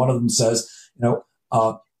office, and one of them says,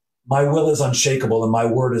 my will is unshakable and my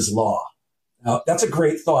word is law. Now, that's a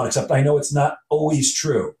great thought, except I know it's not always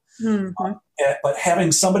true. But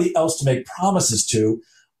having somebody else to make promises to,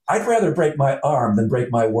 I'd rather break my arm than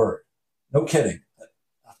break my word. No kidding.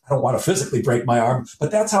 I don't want to physically break my arm,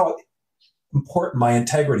 but that's how important my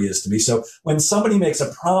integrity is to me. So when somebody makes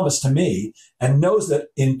a promise to me and knows that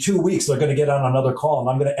in 2 weeks they're going to get on another call and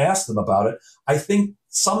I'm going to ask them about it, I think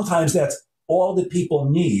sometimes that's all that people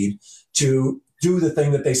need to do the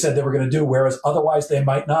thing that they said they were going to do, whereas otherwise they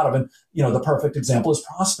might not have. And, the perfect example is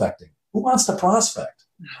prospecting. Who wants to prospect?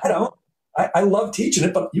 I don't. I love teaching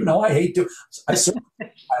it, but I hate to. I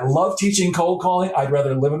love teaching cold calling. I'd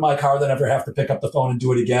rather live in my car than ever have to pick up the phone and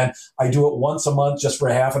do it again. I do it once a month just for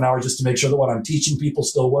a half an hour just to make sure that what I'm teaching people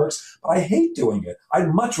still works. But I hate doing it. I'd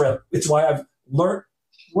much rather. It's why I've worked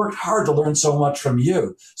hard to learn so much from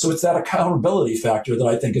you. So it's that accountability factor that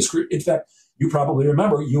I think is crucial. In fact, you probably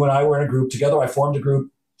remember you and I were in a group together. I formed a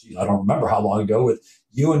group, I don't remember how long ago, with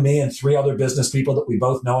you and me and 3 other business people that we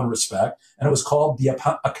both know and respect. And it was called the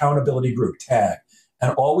Accountability Group, TAG.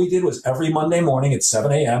 And all we did was every Monday morning at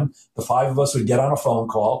 7 a.m., the 5 of us would get on a phone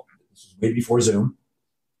call. This was way before Zoom.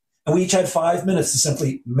 And we each had 5 minutes to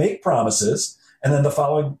simply make promises. And then the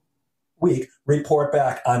following week, report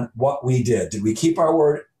back on what we did. Did we keep our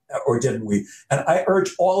word or didn't we? And I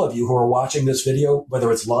urge all of you who are watching this video,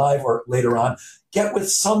 whether it's live or later on, get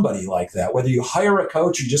with somebody like that. Whether you hire a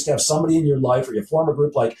coach or just have somebody in your life, or you form a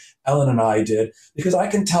group like Ellen and I did, because I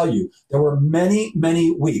can tell you there were many,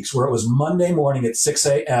 many weeks where it was Monday morning at 6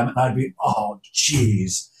 a.m. and I'd be, oh,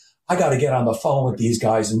 geez, I got to get on the phone with these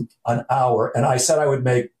guys in an hour. And I said I would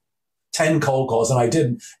make 10 cold calls and I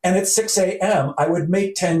didn't. And at 6 a.m., I would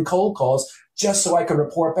make 10 cold calls just so I could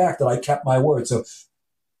report back that I kept my word. So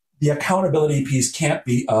the accountability piece can't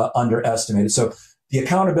be underestimated. So the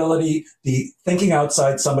accountability, the thinking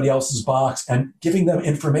outside somebody else's box and giving them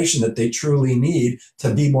information that they truly need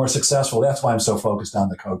to be more successful. That's why I'm so focused on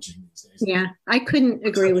the coaching these days. Yeah, I couldn't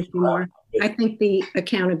agree with you more. I think the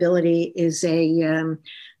accountability is a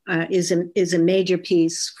major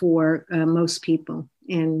piece for most people.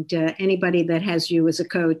 And anybody that has you as a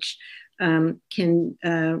coach can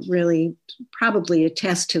really probably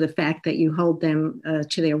attest to the fact that you hold them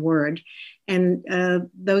to their word, and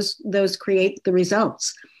those create the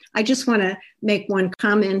results. I just want to make one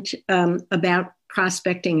comment about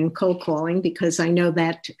prospecting and cold calling, because I know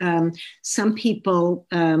that some people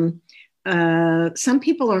some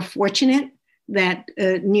people are fortunate that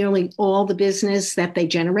nearly all the business that they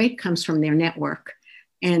generate comes from their network.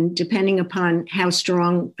 And depending upon how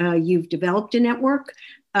strong you've developed a network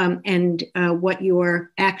and what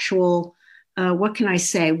your actual, what can I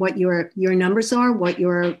say, what your numbers are, what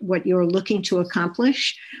you're looking to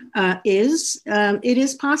accomplish it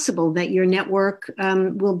is possible that your network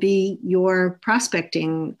will be your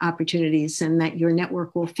prospecting opportunities and that your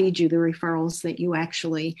network will feed you the referrals that you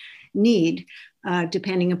actually need.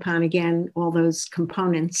 Depending upon, again, all those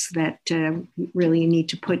components that really you need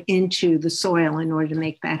to put into the soil in order to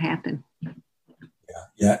make that happen.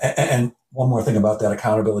 Yeah. And one more thing about that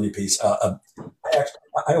accountability piece. I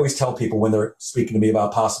always tell people when they're speaking to me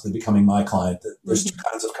about possibly becoming my client that there's two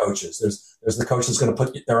kinds of coaches. There's the coach that's going to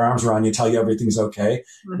put their arms around you, tell you everything's okay.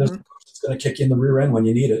 There's the coach that's going to kick you in the rear end when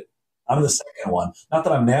you need it. I'm the second one. Not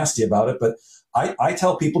that I'm nasty about it, but I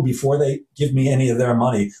tell people before they give me any of their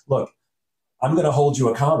money, look, I'm going to hold you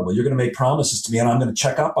accountable. You're going to make promises to me and I'm going to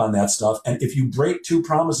check up on that stuff. And if you break two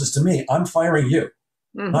promises to me, I'm firing you.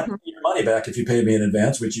 Not giving your money back if you pay me in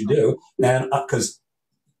advance, which you do. And because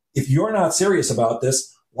if you're not serious about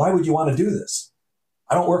this, why would you want to do this?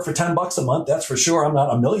 I don't work for $10 a month. That's for sure. I'm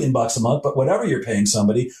not $1 million a month, but whatever you're paying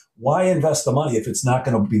somebody, why invest the money if it's not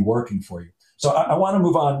going to be working for you? So I want to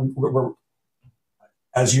move on. We're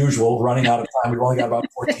as usual, running out of time. We've only got about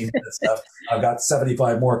 14 minutes left. I've got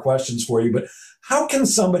 75 more questions for you, but how can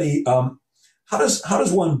somebody, how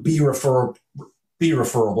does one be referable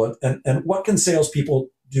and what can salespeople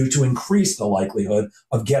do to increase the likelihood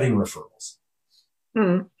of getting referrals?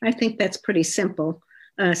 I think that's pretty simple.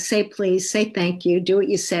 Say please, say thank you, do what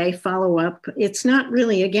you say, follow up. It's not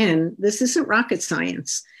really, again, this isn't rocket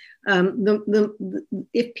science.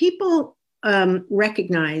 If people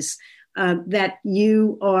recognize that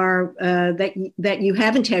you are that you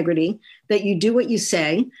have integrity, that you do what you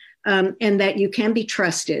say, and that you can be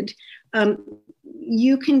trusted,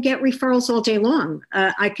 you can get referrals all day long.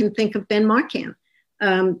 I can think of Ben Marcan.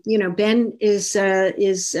 Ben is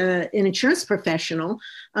an insurance professional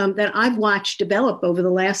that I've watched develop over the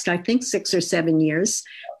last, I think, 6 or 7 years,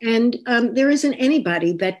 and there isn't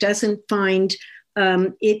anybody that doesn't find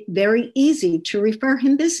it very easy to refer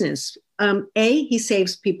him business. A, he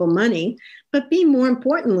saves people money, but B, more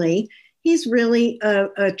importantly, he's really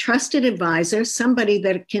a trusted advisor, somebody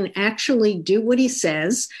that can actually do what he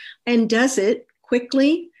says and does it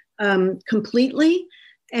quickly, completely,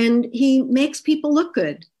 and he makes people look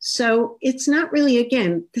good. So it's not really,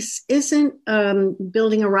 again, this isn't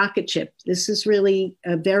building a rocket ship. This is really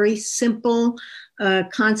a very simple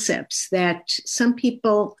concepts that some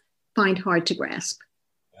people find hard to grasp.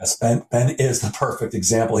 Yes, Ben is the perfect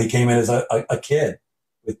example. He came in as a kid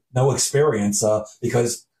with no experience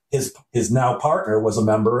because his now partner was a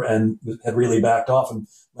member and had really backed off and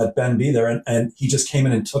let Ben be there. And he just came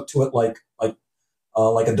in and took to it like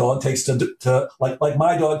a dog takes to like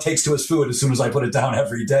my dog takes to his food as soon as I put it down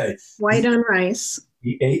every day. White on rice.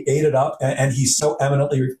 He ate it up, and he's so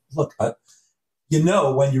eminently look.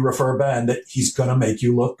 When you refer Ben that he's going to make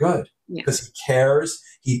you look good because he cares.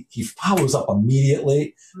 He follows up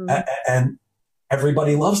immediately, and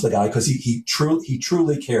everybody loves the guy because he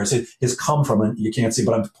truly cares. His come from, and you can't see,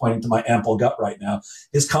 but I'm pointing to my ample gut right now.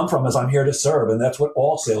 His come from is I'm here to serve, and that's what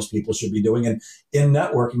all salespeople should be doing. And in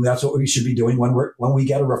networking, that's what we should be doing when we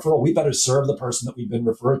get a referral. We better serve the person that we've been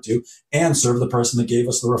referred to and serve the person that gave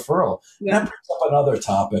us the referral. Yeah. And that brings up another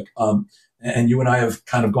topic, and you and I have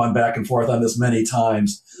kind of gone back and forth on this many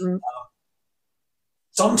times.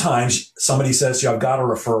 Sometimes somebody says, I've got a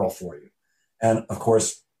referral for you. And of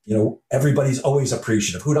course, everybody's always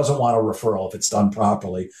appreciative. Who doesn't want a referral if it's done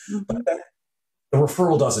properly? But then the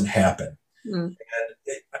referral doesn't happen. And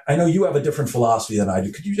I know you have a different philosophy than I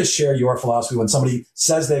do. Could you just share your philosophy when somebody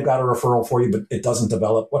says they've got a referral for you, but it doesn't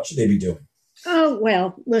develop? What should they be doing? Oh,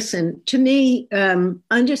 well, listen, to me,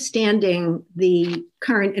 understanding the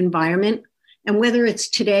current environment, and whether it's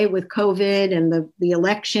today with COVID and the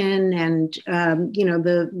election and,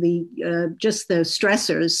 just the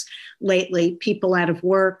stressors lately, people out of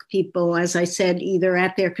work, people, as I said, either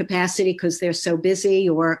at their capacity because they're so busy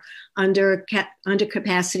or under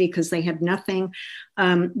capacity because they have nothing.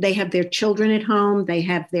 They have their children at home. They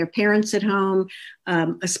have their parents at home.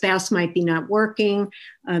 A spouse might be not working.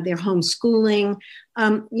 They're homeschooling.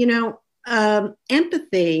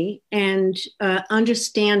 Empathy and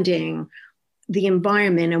understanding the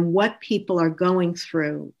environment and what people are going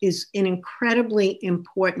through is an incredibly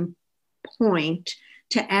important point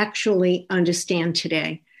to actually understand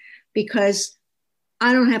today, because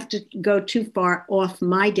I don't have to go too far off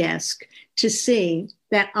my desk to see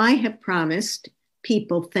that I have promised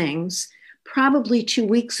people things, probably 2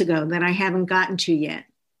 weeks ago that I haven't gotten to yet.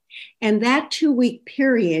 And that 2 week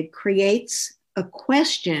period creates a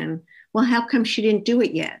question, well, how come she didn't do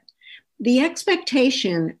it yet? The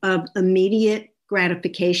expectation of immediate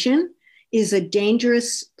gratification is a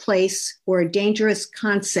dangerous place or a dangerous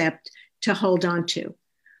concept to hold on to.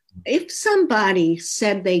 If somebody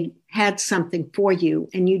said they had something for you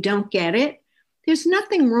and you don't get it, there's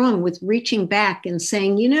nothing wrong with reaching back and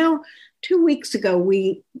saying, 2 weeks ago,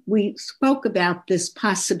 we spoke about this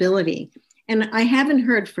possibility and I haven't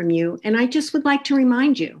heard from you. And I just would like to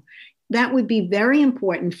remind you that would be very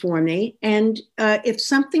important for me. And if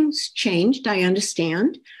something's changed, I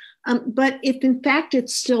understand. But if in fact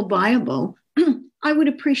it's still viable, I would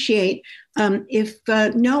appreciate if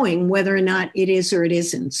knowing whether or not it is or it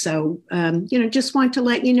isn't. So, just want to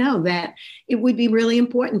let you know that it would be really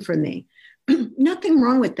important for me. Nothing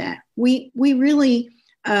wrong with that. We really,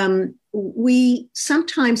 we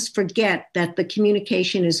sometimes forget that the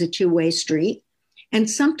communication is a two-way street. And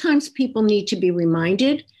sometimes people need to be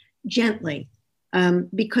reminded gently.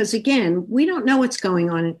 Because again, we don't know what's going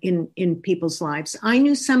on in people's lives. I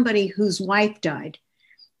knew somebody whose wife died.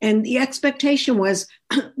 And the expectation was,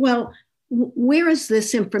 well, where is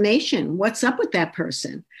this information? What's up with that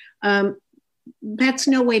person? That's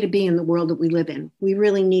no way to be in the world that we live in. We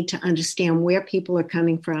really need to understand where people are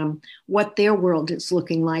coming from, what their world is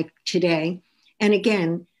looking like today. And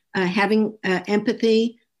again, having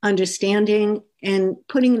empathy, understanding, and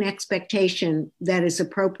putting an expectation that is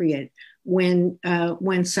appropriate when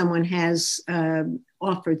someone has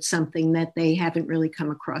offered something that they haven't really come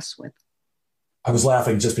across with. I was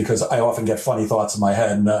laughing just because I often get funny thoughts in my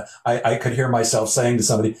head. And I could hear myself saying to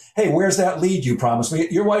somebody, hey, where's that lead you promised me?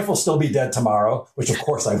 Your wife will still be dead tomorrow, which of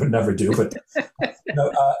course I would never do. But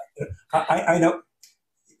I know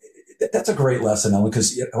that's a great lesson, Ellen,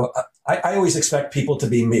 because I always expect people to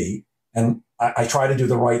be me. And I try to do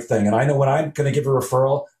the right thing. And I know when I'm going to give a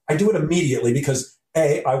referral, I do it immediately because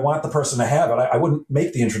I want the person to have it. I wouldn't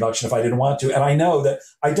make the introduction if I didn't want to. And I know that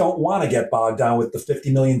I don't want to get bogged down with the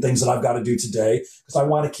 50 million things that I've got to do today because I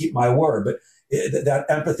want to keep my word. But that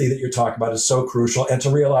empathy that you're talking about is so crucial. And to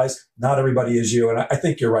realize not everybody is you. And I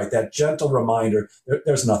think you're right. That gentle reminder,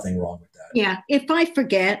 there's nothing wrong with that. Yeah. If I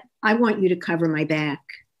forget, I want you to cover my back.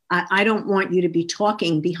 I don't want you to be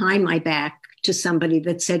talking behind my back to somebody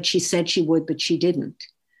that said she would, but she didn't.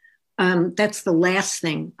 That's the last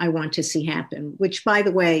thing I want to see happen, which, by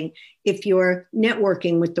the way, if you're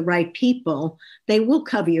networking with the right people, they will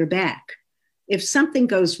cover your back. If something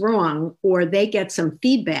goes wrong or they get some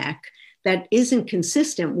feedback that isn't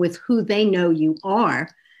consistent with who they know you are,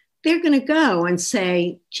 they're going to go and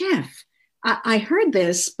say, Jeff, I heard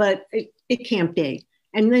this, but it can't be.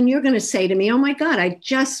 And then you're going to say to me, oh, my God, I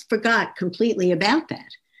just forgot completely about that.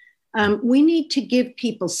 We need to give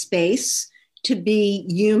people space to be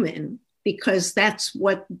human, because that's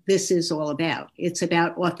what this is all about. It's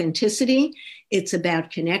about authenticity. It's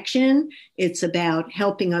about connection. It's about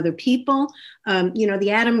helping other people.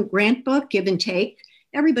 The Adam Grant book, Give and Take,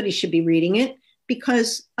 everybody should be reading it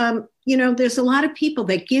because, there's a lot of people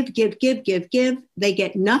that give. They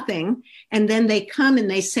get nothing. And then they come and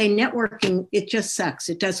they say, networking, it just sucks.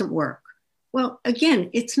 It doesn't work. Well,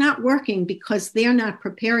 again, it's not working because they're not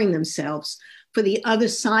preparing themselves for the other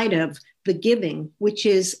side of the giving, which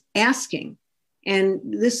is asking. And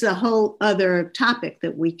this is a whole other topic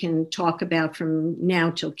that we can talk about from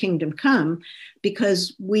now till kingdom come,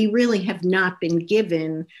 because we really have not been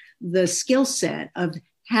given the skill set of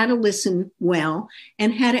how to listen well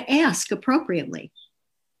and how to ask appropriately.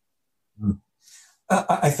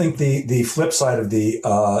 I think the flip side of the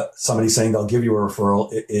somebody saying they'll give you a referral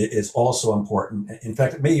is also important. In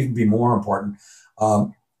fact, it may even be more important.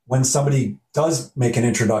 When somebody does make an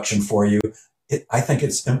introduction for you, I think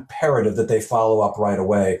it's imperative that they follow up right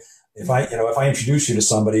away. If I introduce you to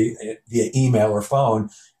somebody via email or phone,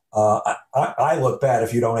 I look bad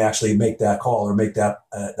if you don't actually make that call or make that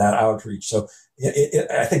outreach. So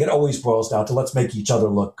I think it always boils down to let's make each other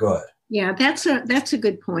look good. Yeah, that's a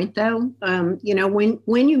good point, though.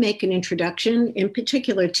 When you make an introduction, in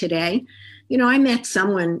particular today, I met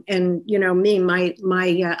someone and,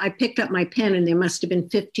 I picked up my pen and there must have been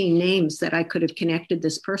 15 names that I could have connected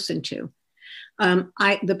this person to.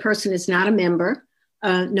 The person is not a member,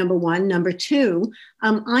 number one. Number two,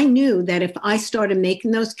 I knew that if I started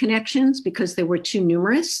making those connections because they were too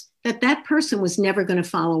numerous, that person was never going to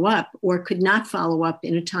follow up or could not follow up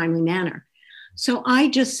in a timely manner. So I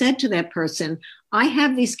just said to that person, I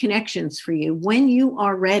have these connections for you. When you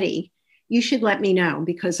are ready, you should let me know,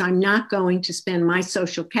 because I'm not going to spend my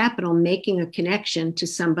social capital making a connection to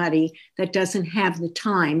somebody that doesn't have the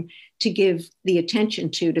time to give the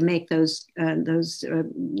attention to make those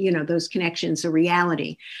those connections a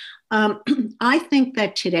reality. I think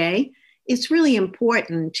that today it's really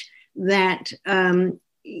important that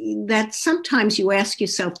that sometimes you ask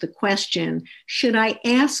yourself the question, should I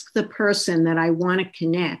ask the person that I want to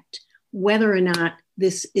connect whether or not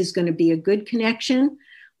this is going to be a good connection,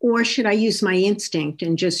 or should I use my instinct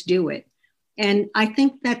and just do it? And I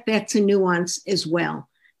think that that's a nuance as well,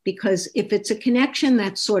 because if it's a connection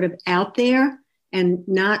that's sort of out there and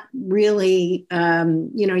not really,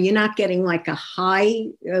 you're not getting like a high,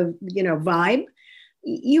 vibe,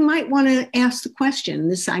 you might want to ask the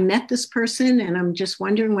question, I met this person and I'm just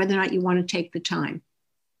wondering whether or not you want to take the time.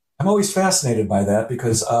 I'm always fascinated by that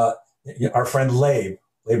because our friend Labe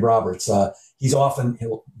Roberts, he's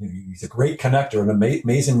a great connector and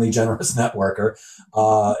amazingly generous networker.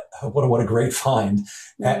 What a great find.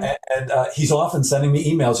 Mm-hmm. And he's often sending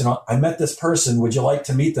me emails, I met this person, would you like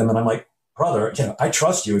to meet them? And I'm like, brother, I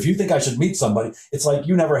trust you. If you think I should meet somebody, it's like,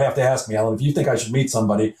 you never have to ask me, Ellen. If you think I should meet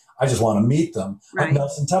somebody, I just want to meet them. Right.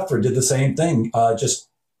 Nelson Tepfer did the same thing just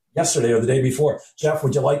yesterday or the day before. Jeff,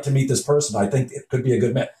 would you like to meet this person? I think it could be a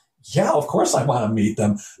good match. Yeah, of course I want to meet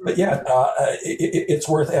them. But yeah, it's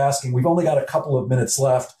worth asking. We've only got a couple of minutes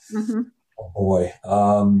left. Mm-hmm. Oh boy.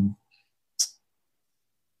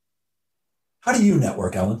 How do you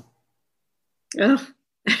network, Ellen? Oh.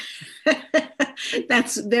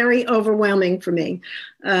 That's very overwhelming for me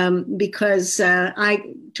because I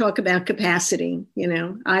talk about capacity.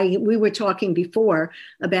 We were talking before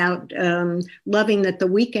about loving that the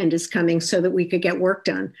weekend is coming so that we could get work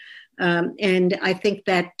done. And I think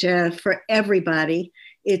that for everybody,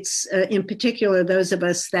 it's in particular those of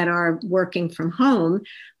us that are working from home,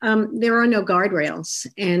 there are no guardrails.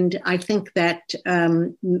 And I think that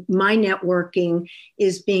my networking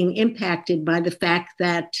is being impacted by the fact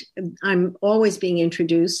that I'm always being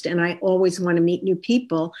introduced and I always want to meet new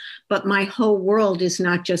people. But my whole world is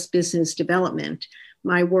not just business development.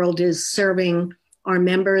 My world is serving our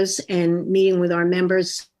members and meeting with our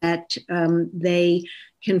members that they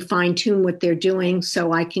can fine tune what they're doing,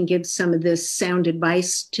 so I can give some of this sound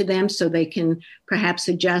advice to them so they can perhaps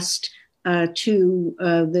adjust to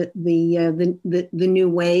the new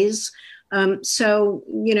ways. All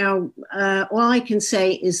I can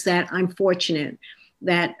say is that I'm fortunate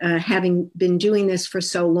that having been doing this for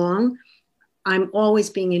so long, I'm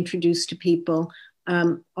always being introduced to people.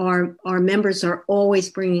 Our members are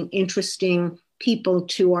always bringing interesting people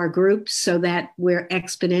to our groups so that we're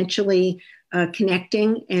exponentially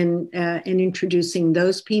connecting and introducing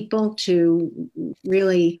those people to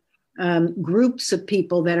really groups of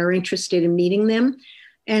people that are interested in meeting them.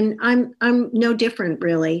 And I'm no different,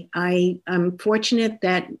 really. I'm fortunate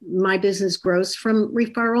that my business grows from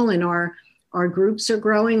referral and our groups are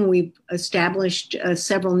growing. We've established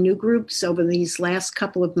several new groups over these last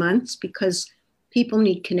couple of months because people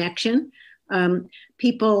need connection.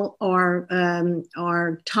 People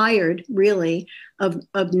are tired, really,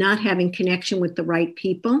 of not having connection with the right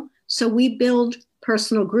people. So we build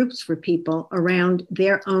personal groups for people around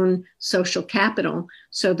their own social capital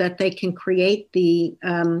so that they can create the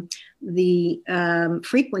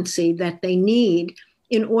frequency that they need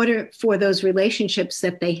in order for those relationships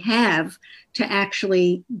that they have to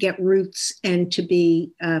actually get roots and to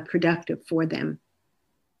be productive for them.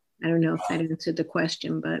 I don't know if that answered the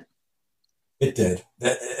question, but. It did.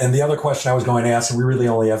 And the other question I was going to ask, and we really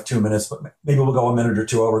only have 2 minutes, but maybe we'll go a minute or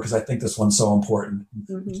two over because I think this one's so important.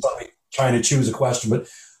 Mm-hmm. Trying to choose a question, but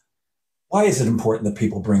why is it important that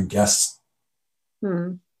people bring guests?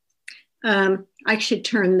 I should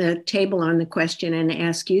turn the table on the question and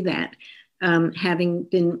ask you that,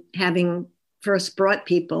 having first brought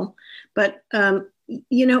people. But,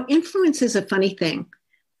 influence is a funny thing.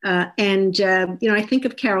 I think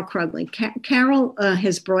of Carol Krugly. Carol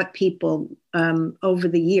has brought people over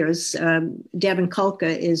the years. Devin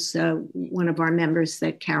Kulka is one of our members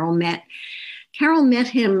that Carol met. Carol met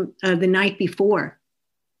him the night before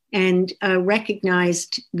and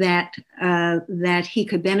recognized that he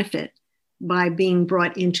could benefit by being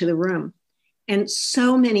brought into the room. And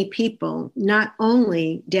so many people, not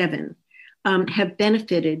only Devin, have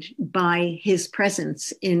benefited by his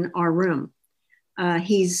presence in our room.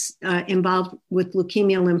 He's involved with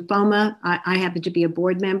leukemia lymphoma. I happen to be a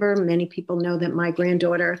board member. Many people know that my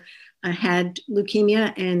granddaughter had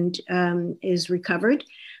leukemia and is recovered.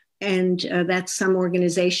 And that's some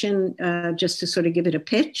organization, just to sort of give it a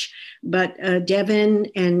pitch. But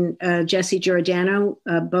Devin and Jesse Giordano,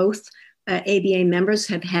 both ABA members,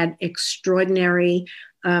 have had extraordinary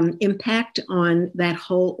impact on that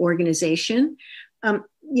whole organization.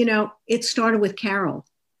 It started with Carol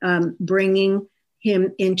bringing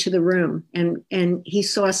him into the room, and he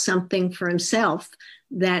saw something for himself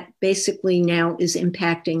that basically now is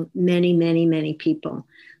impacting many, many, many people.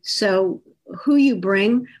 So who you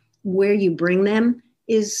bring, where you bring them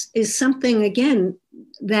is something, again,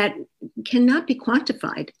 that cannot be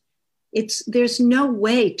quantified. There's no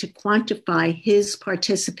way to quantify his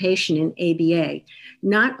participation in ABA,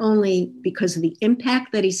 not only because of the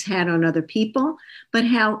impact that he's had on other people, but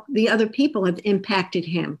how the other people have impacted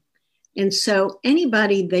him. And so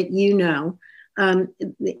anybody that you know,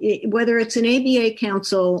 whether it's an ABA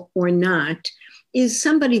council or not, is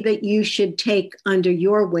somebody that you should take under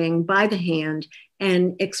your wing by the hand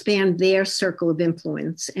and expand their circle of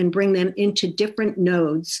influence and bring them into different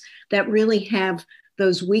nodes that really have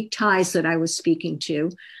those weak ties that I was speaking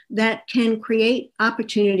to, that can create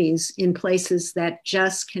opportunities in places that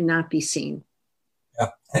just cannot be seen. Yeah.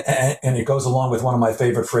 And it goes along with one of my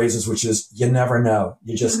favorite phrases, which is, you never know.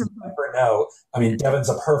 You just never know. I mean, Devin's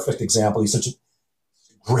a perfect example. He's such a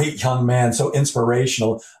great young man, so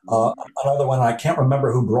inspirational. Another one, I can't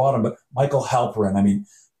remember who brought him, but Michael Halperin. I mean,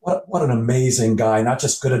 what an amazing guy, not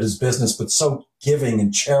just good at his business, but so giving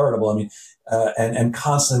and charitable. I mean, and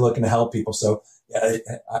constantly looking to help people. So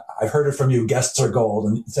I've heard it from you. Guests are gold,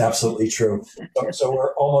 and it's absolutely true. So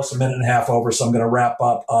we're almost a minute and a half over, so I'm going to wrap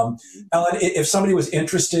up. Ellen, if somebody was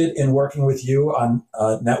interested in working with you on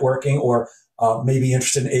networking, or maybe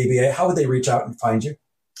interested in ABA, how would they reach out and find you?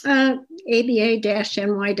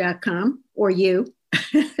 ABA-NY.com or you.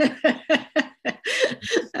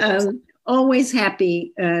 Always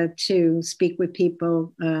happy to speak with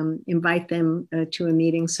people, invite them to a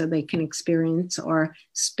meeting so they can experience our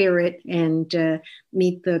spirit and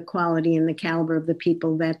meet the quality and the caliber of the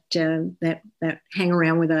people that hang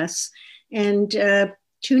around with us. And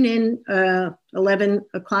tune in 11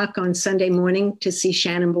 o'clock on Sunday morning to see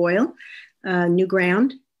Shannon Boyle, New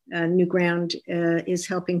Ground. New Ground is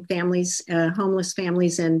helping families, homeless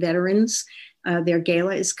families and veterans. Their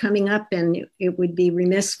gala is coming up, and it would be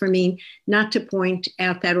remiss for me not to point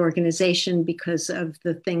out that organization because of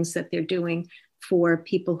the things that they're doing for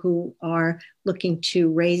people who are looking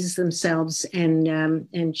to raise themselves,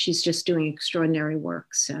 and she's just doing extraordinary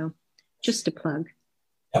work. So just a plug.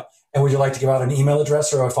 Yep. And would you like to give out an email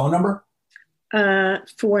address or a phone number?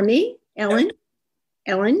 For me, Ellen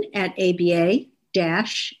at ABA-NY.com.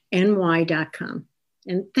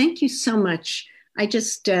 And thank you so much. I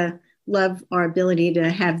just love our ability to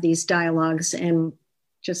have these dialogues and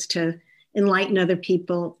just to enlighten other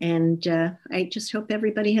people. And I just hope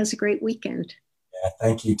everybody has a great weekend. Yeah,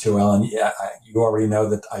 thank you too, Ellen. Yeah, you already know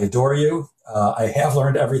that I adore you. I have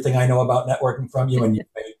learned everything I know about networking from you, and you've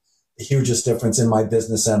made the hugest difference in my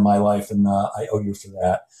business and my life, and I owe you for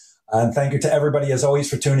that. And thank you to everybody, as always,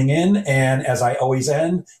 for tuning in. And as I always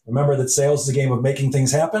end, remember that sales is a game of making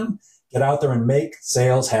things happen. Get out there and make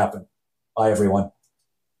sales happen. Bye, everyone.